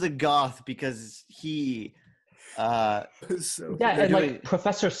becomes a goth because he. Yeah, They're and doing- like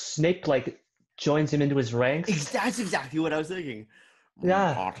Professor Snape like joins him into his ranks. That's exactly what I was thinking.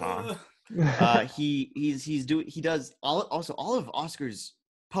 Yeah. He does all of Oscar's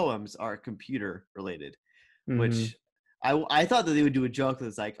poems are computer related, Mhm. which I thought that they would do a joke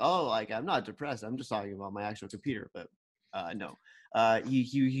that's like, oh, like I'm not depressed, I'm just talking about my actual computer, but no.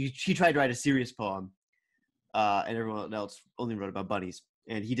 He tried to write a serious poem, and everyone else only wrote about bunnies,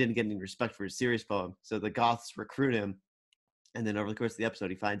 and he didn't get any respect for his serious poem, so the goths recruit him, and then over the course of the episode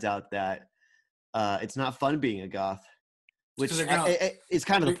he finds out that it's not fun being a goth, which 'Cause they're gonna- is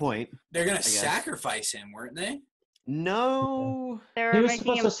kind of the point. They're gonna guess. sacrifice him, weren't they? No. They He were was making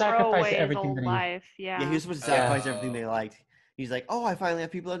supposed him to sacrifice throw away his everything old that he- life. Yeah. Yeah, he was supposed to sacrifice Oh. everything they liked. He's like, oh, I finally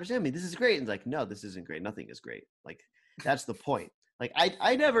have people understand me. This is great. And it's like, no, this isn't great. Nothing is great. Like, that's the point. Like,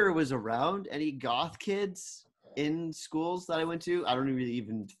 I never was around any goth kids in schools that I went to. I don't really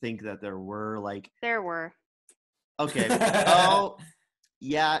even think that there were There were. okay. Oh,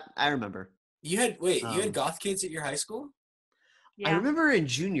 yeah, I remember. You had you Um, had goth kids at your high school? Yeah. I remember in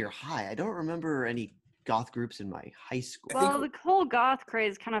junior high. I don't remember any goth groups in my high school. I think- Well, the whole goth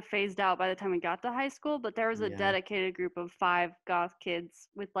craze kind of phased out by the time we got to high school, but there was a Yeah. dedicated group of 5 goth kids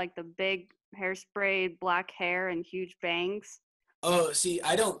with like the big hairspray, black hair, and huge bangs. Oh, see,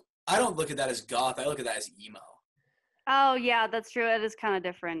 I don't look at that as goth. I look at that as emo. Oh yeah, that's true. It is kind of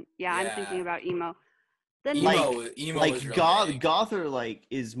different. Yeah, I'm Yeah. thinking about emo. Then Like- Emo was really goth big. goth or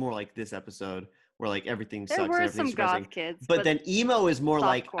is more like this episode where like everything There sucks. were and some everything's depressing. goth kids, But then emo is more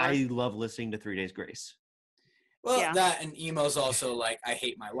like softcore. I love listening to 3 Days Grace. Well, Yeah. that and emo's also like I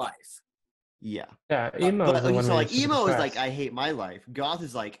hate my life. Yeah. Yeah, emo But is the one so where like you're emo is like depressed. I hate my life. Goth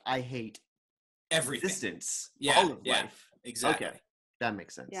is like I hate Everything. existence. Yeah, All of yeah. life. Exactly. Okay. That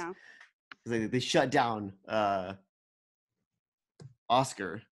makes sense. Yeah. They shut down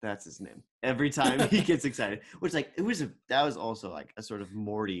Oscar, that's his name. Every time he gets excited, which like that was also like a sort of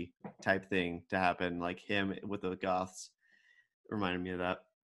Morty type thing to happen, like him with the goths. Reminded me of that.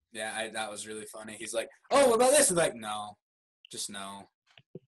 Yeah, that was really funny. He's like, "Oh, what about this?" And like, no, just no.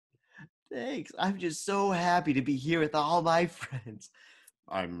 Thanks. I'm just so happy to be here with all my friends.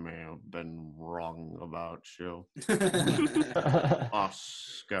 I may have been wrong about you,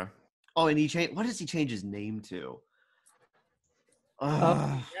 Oscar. Oh, and he changed. What does he change his name to?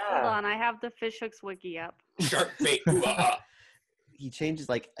 Hold Yeah. on, I have the Fishhooks wiki up. Shark bait. Ooh, He changes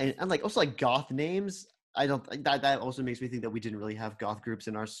like and like also like goth names. I don't that also makes me think that we didn't really have goth groups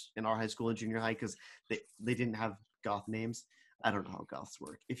in our high school and junior high because they didn't have goth names. I don't know how goths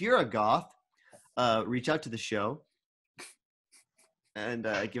work. If you're a goth, reach out to the show and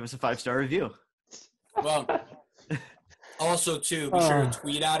give us a 5-star review. Well, also too, be sure to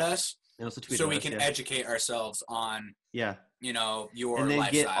tweet at us And also tweet so at we us, can yeah. educate ourselves on Yeah. your And then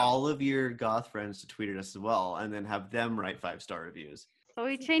lifestyle. get all of your goth friends to tweet at us as well, and then have them write 5-star reviews. So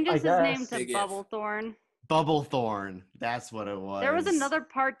he changes his name to Big if. Bubblethorn. Bubblethorn, that's what it was. There was another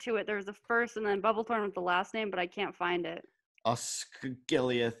part to it. There was the first and then Bubblethorn with the last name, but I can't find it.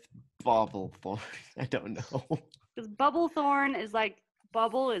 Osciliath Bubblethorn. I don't know. Because Bubblethorn is like,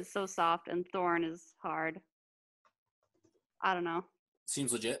 bubble is so soft and thorn is hard. I don't know.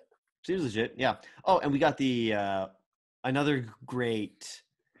 Seems legit. Seems legit, yeah. Oh, and we got the another great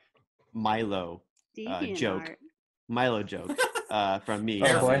Milo joke. DeviantArt. Milo joke from me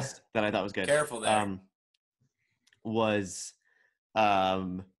Oh, boy. that I thought was good. Careful there. Was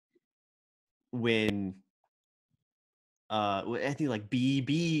when I think like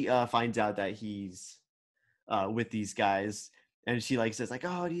B finds out that he's with these guys, and she like says like,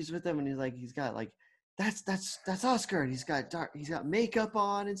 oh, he's with them, and he's got like that's Oscar, and he's got makeup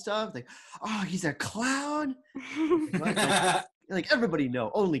on and stuff. Like, oh, he's a clown. Like everybody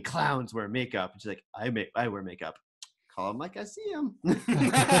know only clowns wear makeup. And she's like, I wear makeup. Call him like I see him.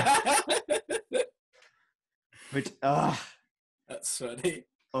 Which That's funny.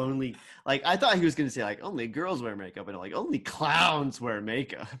 only like I thought he was gonna say like only girls wear makeup, and like only clowns wear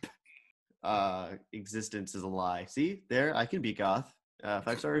makeup. Existence is a lie. See there, I can be goth.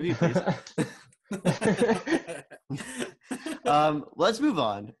 5-star review, please. Let's move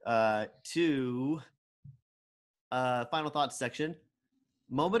on to final thoughts section.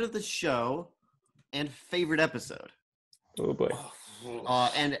 Moment of the show and favorite episode. Oh boy.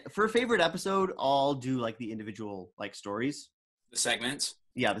 And for favorite episode, I'll do like the individual like stories. The segments.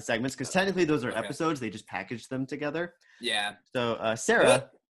 Yeah, the segments, because technically those are Okay. episodes. They just package them together. Yeah. So Sarah,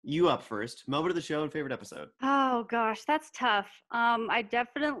 you up first. Moment of the show and favorite episode. Oh gosh, that's tough. I'll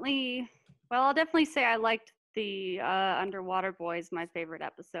definitely say I liked the Underwater Boys, my favorite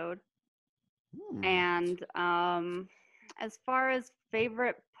episode. And as far as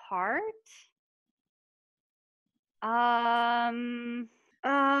favorite part, well,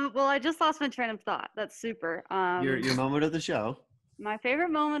 I just lost my train of thought. That's super. Your moment of the show. My favorite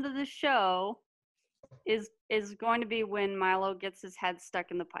moment of the show is going to be when Milo gets his head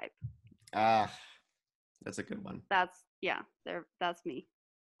stuck in the pipe. That's a good one. That's me.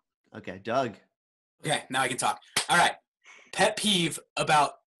 Okay, Doug. Okay, now I can talk. All right. Pet peeve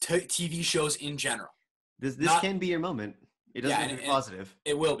about TV shows in general. This Not- can be your moment. It doesn't Yeah, have to be and- positive.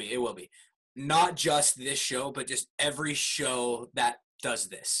 It will be. It will be. Not just this show, but just every show that does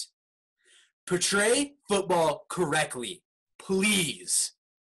this. Portray football correctly, please.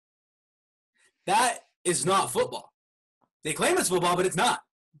 That is not football. They claim it's football, but it's not.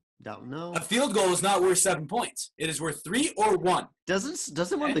 Don't know. A field goal is not worth 7 points. It is worth 3 or 1.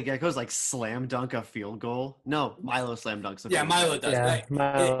 Doesn't one of the geckos like slam dunk a field goal? No, Milo slam dunks a Yeah, field goal. Milo does. Yeah, Right?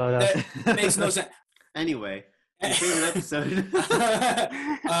 Milo does. That makes no sense. Anyway, your favorite episode.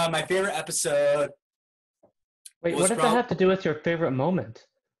 My favorite episode Wait, was what does that have to do with your favorite moment?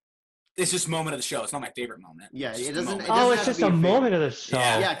 is just moment of the show. It's not my favorite moment. Yeah, It's it just a doesn't- moment. it Oh, doesn't it's have to just be a your favorite. moment of the show.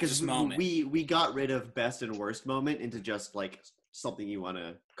 Yeah. Yeah, because just moment. we got rid of best and worst moment into just like something you want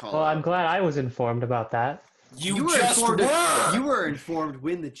to call. Well, out. I'm glad I was informed about that. You were just informed. were. You were informed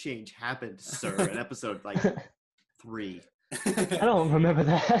when the change happened, sir. In episode like 3. I don't remember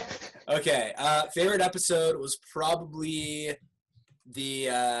that. Okay. Favorite episode was probably the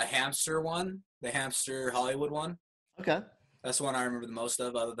hamster one, the hamster Hollywood one. Okay. That's the one I remember the most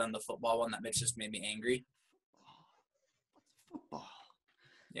of, other than the football one that just made me angry. Football.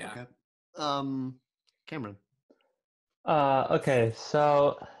 Yeah. Okay. Cameron. Okay,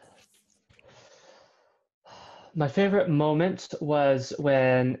 so my favorite moment was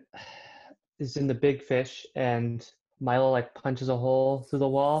when he's in the big fish and Milo like punches a hole through the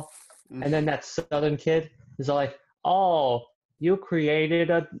wall, and then that southern kid is all like, "Oh, you created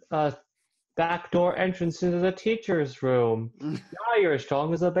a backdoor entrance into the teacher's room. Now you're as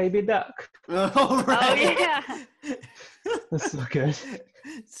strong as a baby duck." Oh, right. Oh yeah. That's so good.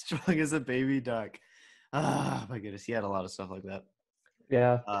 Strong as a baby duck. Ah, my goodness. He had a lot of stuff like that.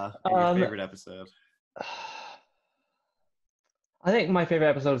 Yeah. And your favorite episode? I think my favorite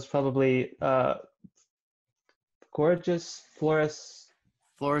episode is probably Gorgeous Florist.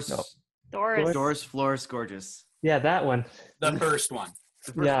 Florist. No. Doris. Doris Florist Gorgeous. Yeah, that one. The first one.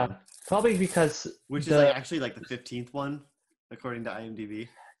 The first Yeah. one. Probably because Which is like actually like the 15th one, according to IMDb.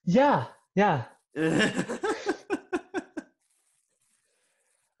 Yeah. It's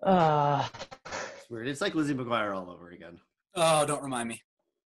weird. It's like Lizzie McGuire all over again. Oh, don't remind me.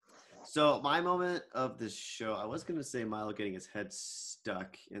 So my moment of this show, I was gonna say Milo getting his head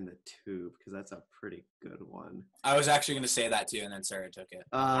stuck in the tube because that's a pretty good one. I was actually going to say that too, and then Sarah took it.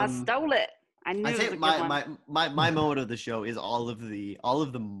 I stole it. I knew I it was say a good one. my moment of the show is all of the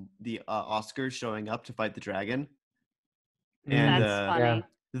Oscars showing up to fight the dragon, and That's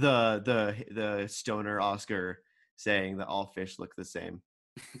funny. the stoner Oscar saying that all fish look the same.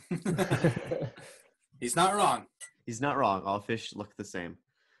 He's not wrong. He's not wrong. All fish look the same,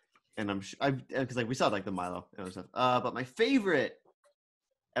 and I'm because like we saw like the Milo and other stuff. But my favorite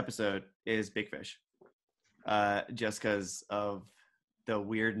episode is Big Fish, just because of the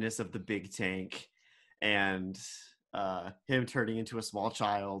weirdness of the big tank and him turning into a small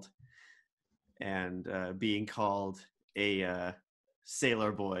child and being called a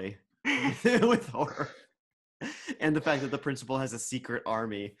sailor boy with horror, and the fact that the principal has a secret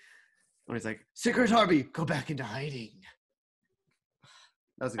army when he's like, "Secret army, go back into hiding."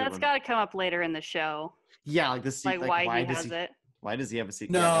 That's a good That's one. got to come up later in the show. Yeah, like the Like why he has it. Why does he have a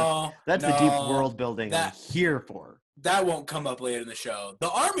secret? No, that's the deep world building I'm here for. That won't come up later in the show. The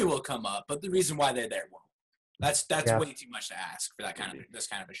army will come up, but the reason why they're there won't. That's way too much to ask for this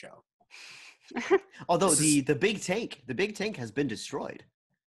kind of a show. Although the big tank has been destroyed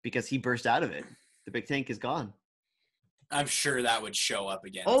because he burst out of it. The big tank is gone. I'm sure that would show up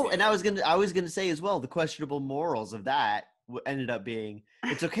again. Oh, too. and I was gonna say as well, the questionable morals of that ended up being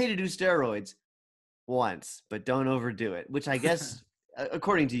it's okay to do steroids once, but don't overdo it. Which I guess,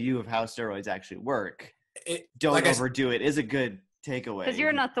 according to you, of how steroids actually work, don't overdo it is a good takeaway. Because you're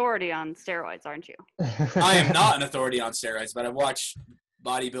an authority on steroids, aren't you? I am not an authority on steroids, but I've watched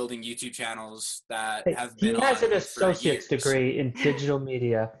bodybuilding YouTube channels that have been. He has an associate's degree in digital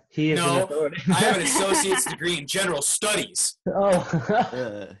media. He is an authority. I have an associate's degree in general studies. Oh,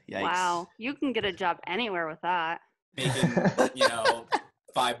 yikes. Wow, you can get a job anywhere with that. Making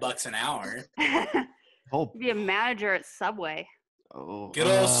 $5 an hour. Be a manager at Subway. Oh, good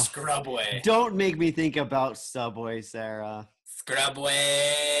old Scrubway. Don't make me think about Subway, Sarah.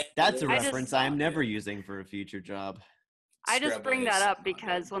 Scrubway. That's a reference I'm never using for a future job. I just bring that up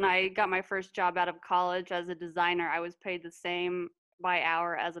because when I got my first job out of college as a designer, I was paid the same by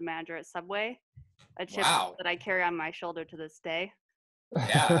hour as a manager at Subway. A chip that I carry on my shoulder to this day.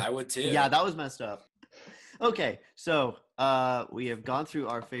 Yeah, I would too. Yeah, that was messed up. Okay, so we have gone through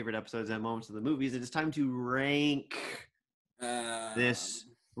our favorite episodes and moments of the movies. It is time to rank this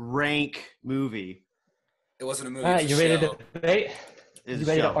movie. It wasn't a movie. All right, you ready to debate? You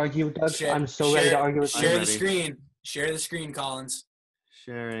ready to argue, Doug? I'm so ready to argue with you. Share the screen. Share the screen, Collins.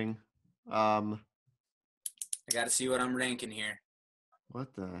 Sharing. I got to see what I'm ranking here.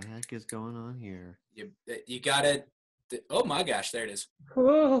 What the heck is going on here? You got it. Oh my gosh, there it is.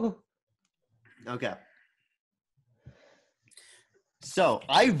 Okay. So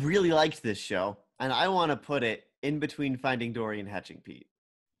I really liked this show, and I want to put it in between Finding Dory and Hatching Pete.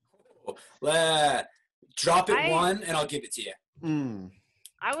 Drop it one, and I'll give it to you.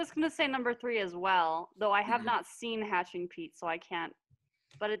 I was going to say number 3 as well, though I have not seen Hatching Pete, so I can't.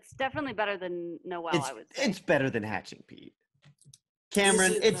 But it's definitely better than Noelle, I would say. It's better than Hatching Pete.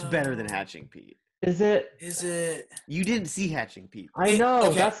 Cameron, it's better than Hatching Pete. Is it? You didn't see Hatching Pete. I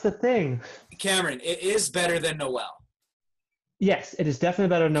know, that's the thing. Cameron, it is better than Noelle. Yes, it is definitely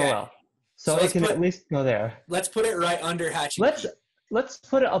better than Noelle. So it can at least go there. Let's put it right under Hatching Pete. Let's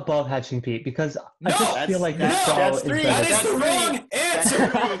put it above Hatching Pete because I just feel like that's is 3. That is the wrong answer.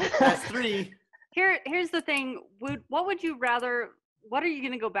 That's 3. Here's the thing. What would you rather what are you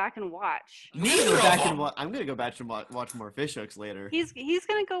gonna go back and watch? Neither of them. I'm gonna go back and watch more fish hooks later. He's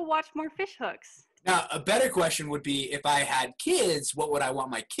gonna go watch more fish hooks. Now, a better question would be if I had kids, what would I want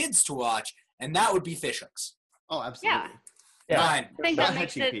my kids to watch? And that would be fish hooks. Oh, absolutely. Yeah. Fine. I think Not that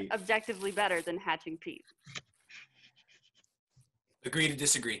makes Hatching it Pete. objectively better than Hatching Pete. Agree to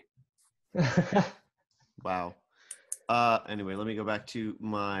disagree. Wow. Anyway, let me go back to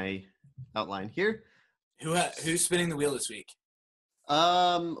my outline here. Who's spinning the wheel this week?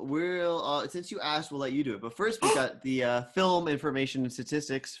 We'll since you asked, we'll let you do it. But first, we got the film information and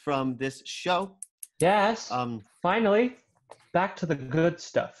statistics from this show. Yes. Finally, back to the good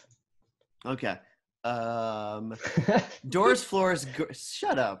stuff. Okay. Doors, floors.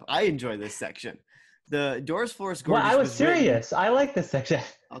 Shut up. I enjoy this section. The Doors, floors, gorgeous. Well, I was serious. I like this section.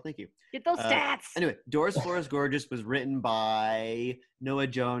 Oh, thank you. Get those stats. Anyway, Doors, Floors, Gorgeous was written by Noah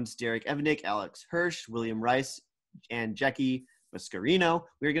Jones, Derek Evanick, Alex Hirsch, William Rice, and Jackie Mascarino.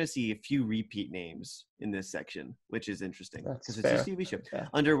 We're going to see a few repeat names in this section, which is interesting because it's a TV show. Yeah.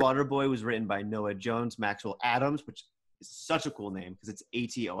 Underwater Boy was written by Noah Jones, Maxwell Adams, which is such a cool name because it's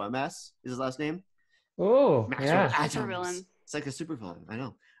ATOMS is his last name. Oh, Maxwell yeah. Adams. Supervillain. It's like a supervillain. I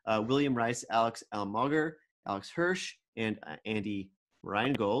know. William Rice, Alex Elmauger, Alex Hirsch, and Andy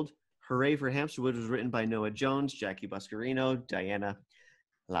Reingold. Hooray for Hamsterwood was written by Noah Jones, Jackie Buscarino, Diana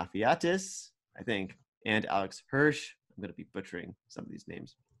Lafiatis, I think, and Alex Hirsch. I'm going to be butchering some of these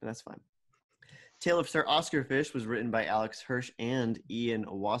names, but that's fine. Tale of Sir Oscar Fish was written by Alex Hirsch and Ian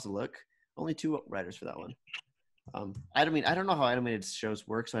Wasiluk. Only 2 writers for that one. I don't know how animated shows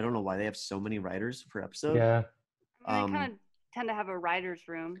work, so I don't know why they have so many writers per episode. Yeah. I mean, they kind of tend to have a writer's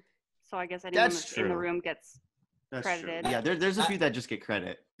room, so I guess anyone That's that's in the true. room gets That's credited. true. Yeah, there's a few that just get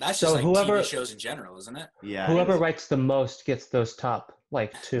credit. That's So just like whoever- TV shows in general, isn't it? Yeah. Whoever writes the most gets those top,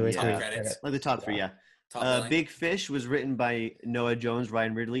 like 2 or Yeah. 3 Credits. credits. Like the top 3, yeah. Top billing. Big Fish was written by Noah Jones,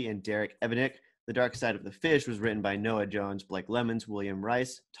 Ryan Ridley, and Derek Evanick. The Dark Side of the Fish was written by Noah Jones, Blake Lemons, William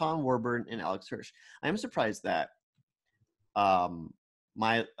Rice, Tom Warburton, and Alex Hirsch. I am surprised that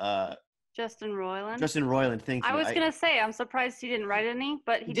Justin Roiland. Justin Roiland, thank you. I was gonna say I'm surprised he didn't write any,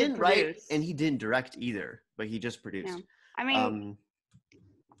 but he he didn't did write produce. and he didn't direct either, but he just produced. Yeah. I mean,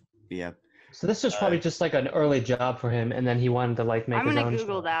 Yeah. So this was probably just like an early job for him, and then he wanted to like make I'm his gonna own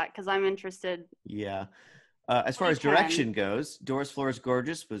Google show. that because I'm interested. Yeah. As far as 2010. direction goes, Doors, Floors,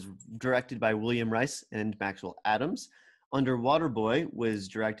 Gorgeous was directed by William Rice and Maxwell Adams. Underwater Boy was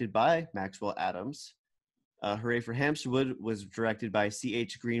directed by Maxwell Adams. Hooray for Hamsterwood was directed by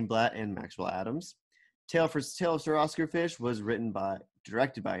C.H. Greenblatt and Maxwell Adams. Tale of Sir Oscar Fish was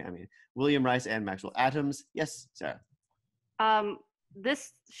directed by William Rice and Maxwell Adams. Yes, Sarah.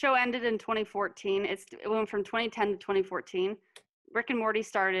 This show ended in 2014. It went from 2010 to 2014. Rick and Morty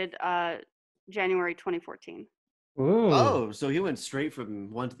started January 2014. Ooh. Oh, so he went straight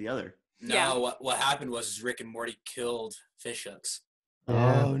from one to the other. No, Yeah. what happened was Rick and Morty killed fish hooks.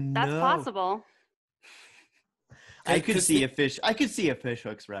 Yeah. Oh no. That's possible. I could 'Cause see a fish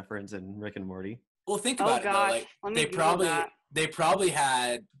hooks reference in Rick and Morty. Well, think Oh, about it gosh. though. Like Let me they Google probably that. they probably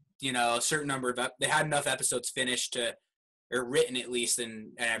had a certain number of they had enough episodes finished or written at least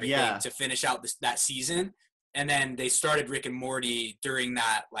and everything Yeah. to finish out that season, and then they started Rick and Morty during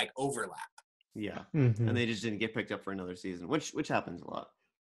that like overlap. Yeah. Mhm. And they just didn't get picked up for another season, which happens a lot.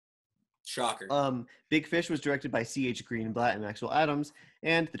 Shocker. Big Fish was directed by C.H. Greenblatt and Maxwell Adams,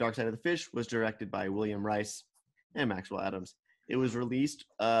 and The Dark Side of the Fish was directed by William Rice and Maxwell Adams. It was released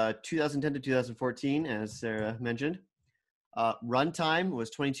 2010 to 2014, as Sarah mentioned. Runtime was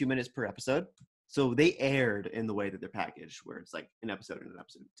 22 minutes per episode. So they aired in the way that they're packaged, where it's like an episode and an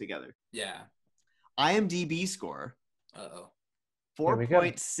episode together. Yeah. IMDb score, Uh-oh. Here we go.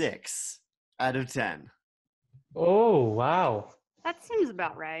 4.6 out of 10. Oh, wow. That seems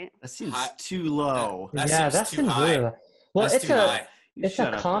about right. That seems High. too low. That yeah, seems that too seems high. really low. Well, That's it's too a high. You it's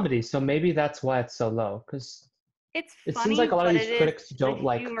shut a up. comedy, so maybe that's why it's so low. Because It's It funny, seems like a lot of but these it is- critics the don't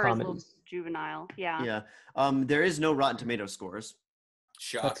like humor is a little comedies. juvenile. Yeah. Yeah. There is no Rotten Tomato scores.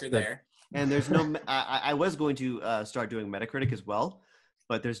 Shocker good. there. And there's no, I was going to start doing Metacritic as well,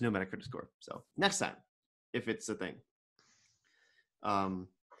 but there's no Metacritic score. So next time, if it's a thing.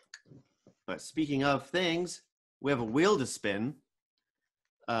 But speaking of things, we have a wheel to spin.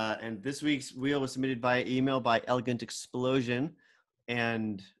 And this week's wheel was submitted by email by Elegant Explosion.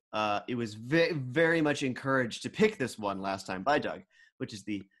 And it was very much encouraged to pick this one last time by Doug, which is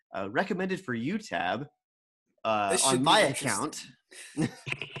the recommended for you tab This should on be my interesting. account.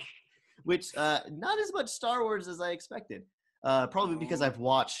 Which not as much Star Wars as I expected. Probably because I've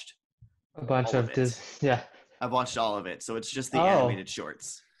watched A bunch all of of it. yeah. I've watched all of it, so it's just the Oh. animated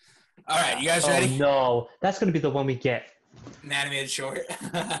shorts. All right, you guys Oh ready? no, that's gonna be the one we get. An animated short.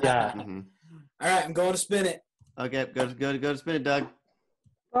 Yeah. Mhm. All right, I'm going to spin it. Okay, go to spin it, Doug.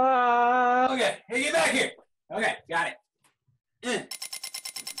 Okay, hey, get back here. Okay, got it.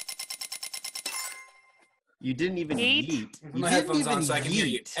 You didn't even Yeet. yeet. Put You my didn't headphones even on so I can hear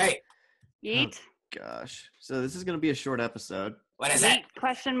you. yeet. Hey, Yeet. Gosh. So this is gonna be a short episode. what is that? Yeet?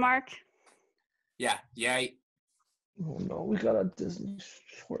 Question mark. Yeah. Oh no, we got a Disney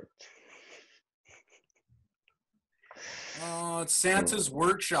short. Oh, it's Santa's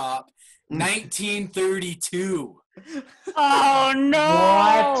Workshop, 1932. Oh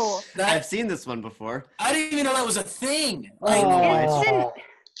no! What? I've seen this one before. I didn't even know that was a thing. Like, Oh.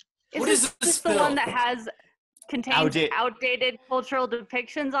 What is is this this the one film? that contains outdated cultural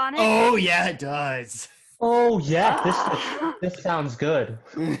depictions on it? Oh yeah, it does. Oh yeah, Ah. this sounds good.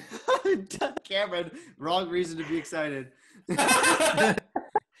 Cameron, wrong reason to be excited.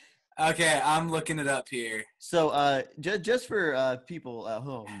 Okay, I'm looking it up here. So, just for people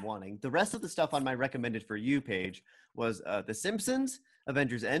who I'm wanting, the rest of the stuff on my recommended for you page was The Simpsons,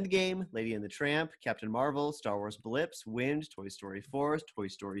 Avengers Endgame, Lady and the Tramp, Captain Marvel, Star Wars Blips, Wind, Toy Story 4, Toy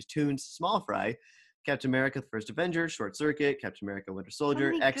Stories Toons, Small Fry, Captain America: The First Avenger, Short Circuit, Captain America: Winter Soldier,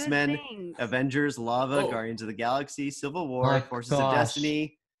 many good X-Men, things. Avengers, Lava, Oh. Guardians of the Galaxy, Civil War, My Forces of gosh.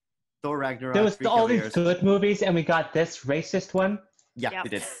 Destiny, Thor Ragnarok, There was Three all these Cavaliers. good movies, and we got this racist one. Yeah, Yep. they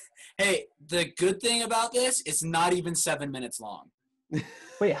did. Hey, the good thing about this, it's not even 7 minutes long.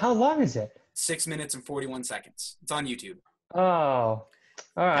 Wait, how long is it? 6 minutes and 41 seconds. It's on YouTube. Oh, all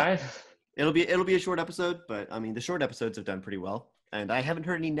right. It'll be a short episode, but I mean the short episodes have done pretty well, and I haven't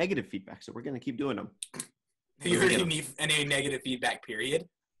heard any negative feedback, so we're gonna keep doing them. You heard any negative feedback, period?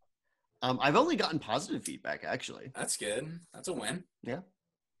 I've only gotten positive feedback actually, That's good. That's a win.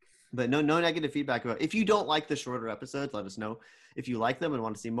 but no negative feedback about. If you don't like the shorter episodes, let us know. If you like them and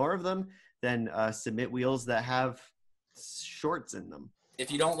want to see more of them, then submit wheels that have shorts in them. If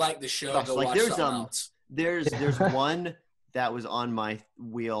you don't like the show, Gosh, go like watch there's, something else. There's one that was on my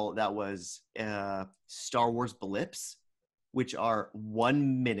wheel that was Star Wars Blips, which are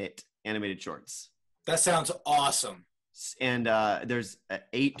 1 minute animated shorts. That sounds awesome. And there's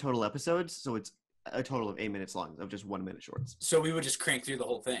 8 total episodes, so it's a total of 8 minutes long of just 1 minute shorts. So we would just crank through the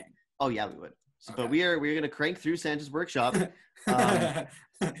whole thing. Oh yeah, we would. So, Okay. But we're gonna crank through Santa's Workshop.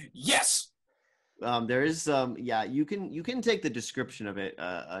 Yes. There is you can take the description of it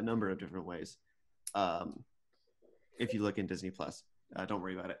a number of different ways. If you look in Disney Plus, don't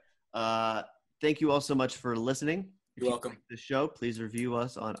worry about it. Thank you all so much for listening. If You're welcome. you like the show, please review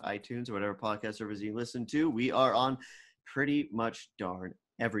us on iTunes or whatever podcast service you listen to. We are on pretty much darn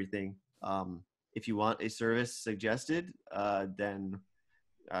everything. If you want a service suggested, then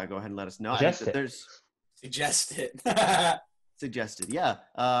go ahead and let us know. Suggest it. There's Suggest it. suggested, yeah.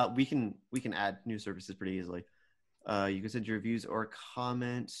 We can add new services pretty easily. You can send your reviews or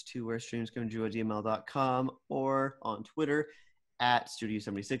comments to WhereStreamsComeTrue@gmail.com or on Twitter at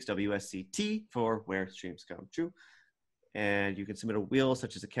Studio76 WSCT for Where Streams Come True. And you can submit a wheel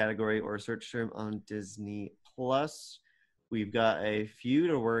such as a category or a search term on Disney Plus. We've got a few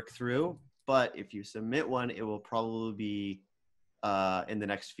to work through, but if you submit one, it will probably be in the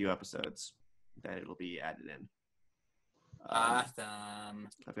next few episodes that it'll be added in. Awesome.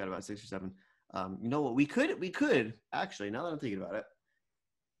 I've got about 6 or 7. You know what? We could actually, now that I'm thinking about it,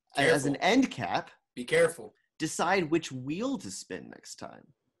 as an Careful. end cap, Be careful. decide which wheel to spin next time.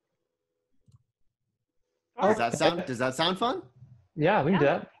 Oh, Does that sound fun? Yeah, we can do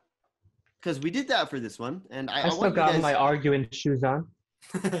Yeah. that. Because we did that for this one, and I I still want you got guys. my arguing shoes on.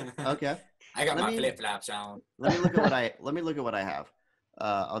 Okay, I got Let my me- flip flops on. let me look at what I have.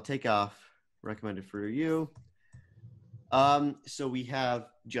 I'll take off recommended for you. So we have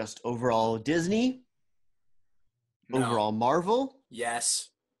just overall Disney, No. overall Marvel, Yes.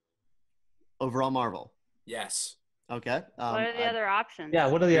 overall Marvel. Yes. Okay. What are the other options? Yeah,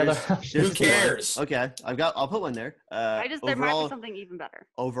 what are the other There's- options? Who cares? Okay, I'll put one there. There might Overall, be something even better.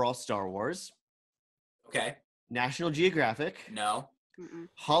 overall Star Wars, Okay. National Geographic, No. Mm-mm.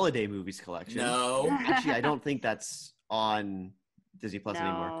 holiday movies collection. No. Actually, I don't think that's on Disney Plus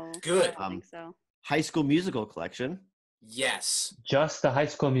anymore. No, Good. I don't think so. High School Musical collection. Yes. Just the High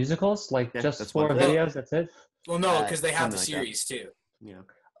School Musicals? Like Yeah, just that's 4 one. videos, that's it? Well, no, because they have the something like that. series too. Yeah.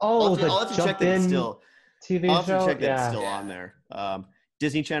 Oh, I'll have to the check that it's jump-in still. TV I'll have to show? check that it's Yeah. still Yeah. on there.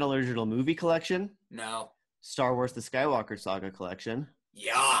 Disney Channel original movie collection. No. Star Wars: The Skywalker Saga collection.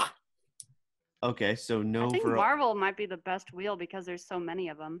 Yeah. Okay, so no I think for Marvel might be the best wheel because there's so many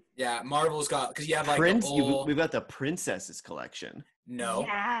of them. Yeah. Marvel's got because you have like Prince. the old, We've got the Princesses collection, no.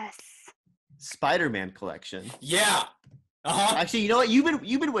 Yes. Spider-Man collection. Yeah. Uh huh. Actually, you know what?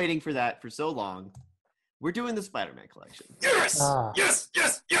 You've been waiting for that for so long. We're doing the Spider-Man collection. Yes! Ah. Yes!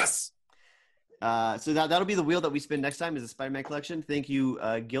 Yes! Yes! So that'll be the wheel that we spin next time is the Spider-Man collection. Thank you,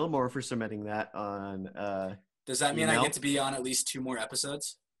 Gilmore, for submitting that on. Does that mean I email. get to be on at least 2 more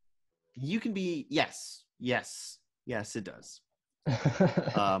episodes? You can be yes, it does.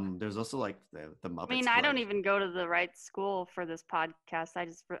 There's also like the Muppets. I mean, I don't Club. even go to the right school for this podcast.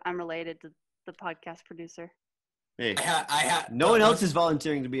 I'm related to the podcast producer. Hey, I had no one else is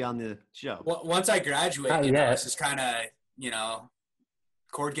volunteering to be on the show. Once I graduate, Not you know, yet. it's just kind of,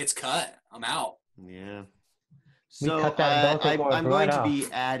 cord gets cut. I'm out. Yeah. We So cut that vocal cord I'm right going to off. be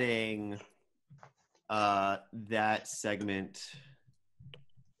adding that segment.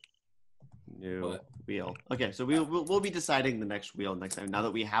 New What? wheel. Okay, so we'll be deciding the next wheel next time. Now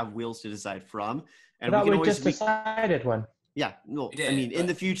that we have wheels to decide from, I and thought we can we always just decided one. yeah. No, We did, I mean in but-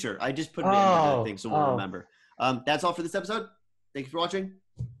 the future. I just put it into the Oh, thing so we'll oh. remember. That's all for this episode. Thank you for watching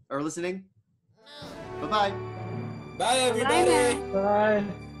or listening. Bye bye. Bye, everybody. Bye.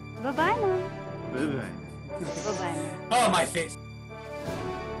 Bye bye now. Bye bye. Bye bye now. Oh, my face.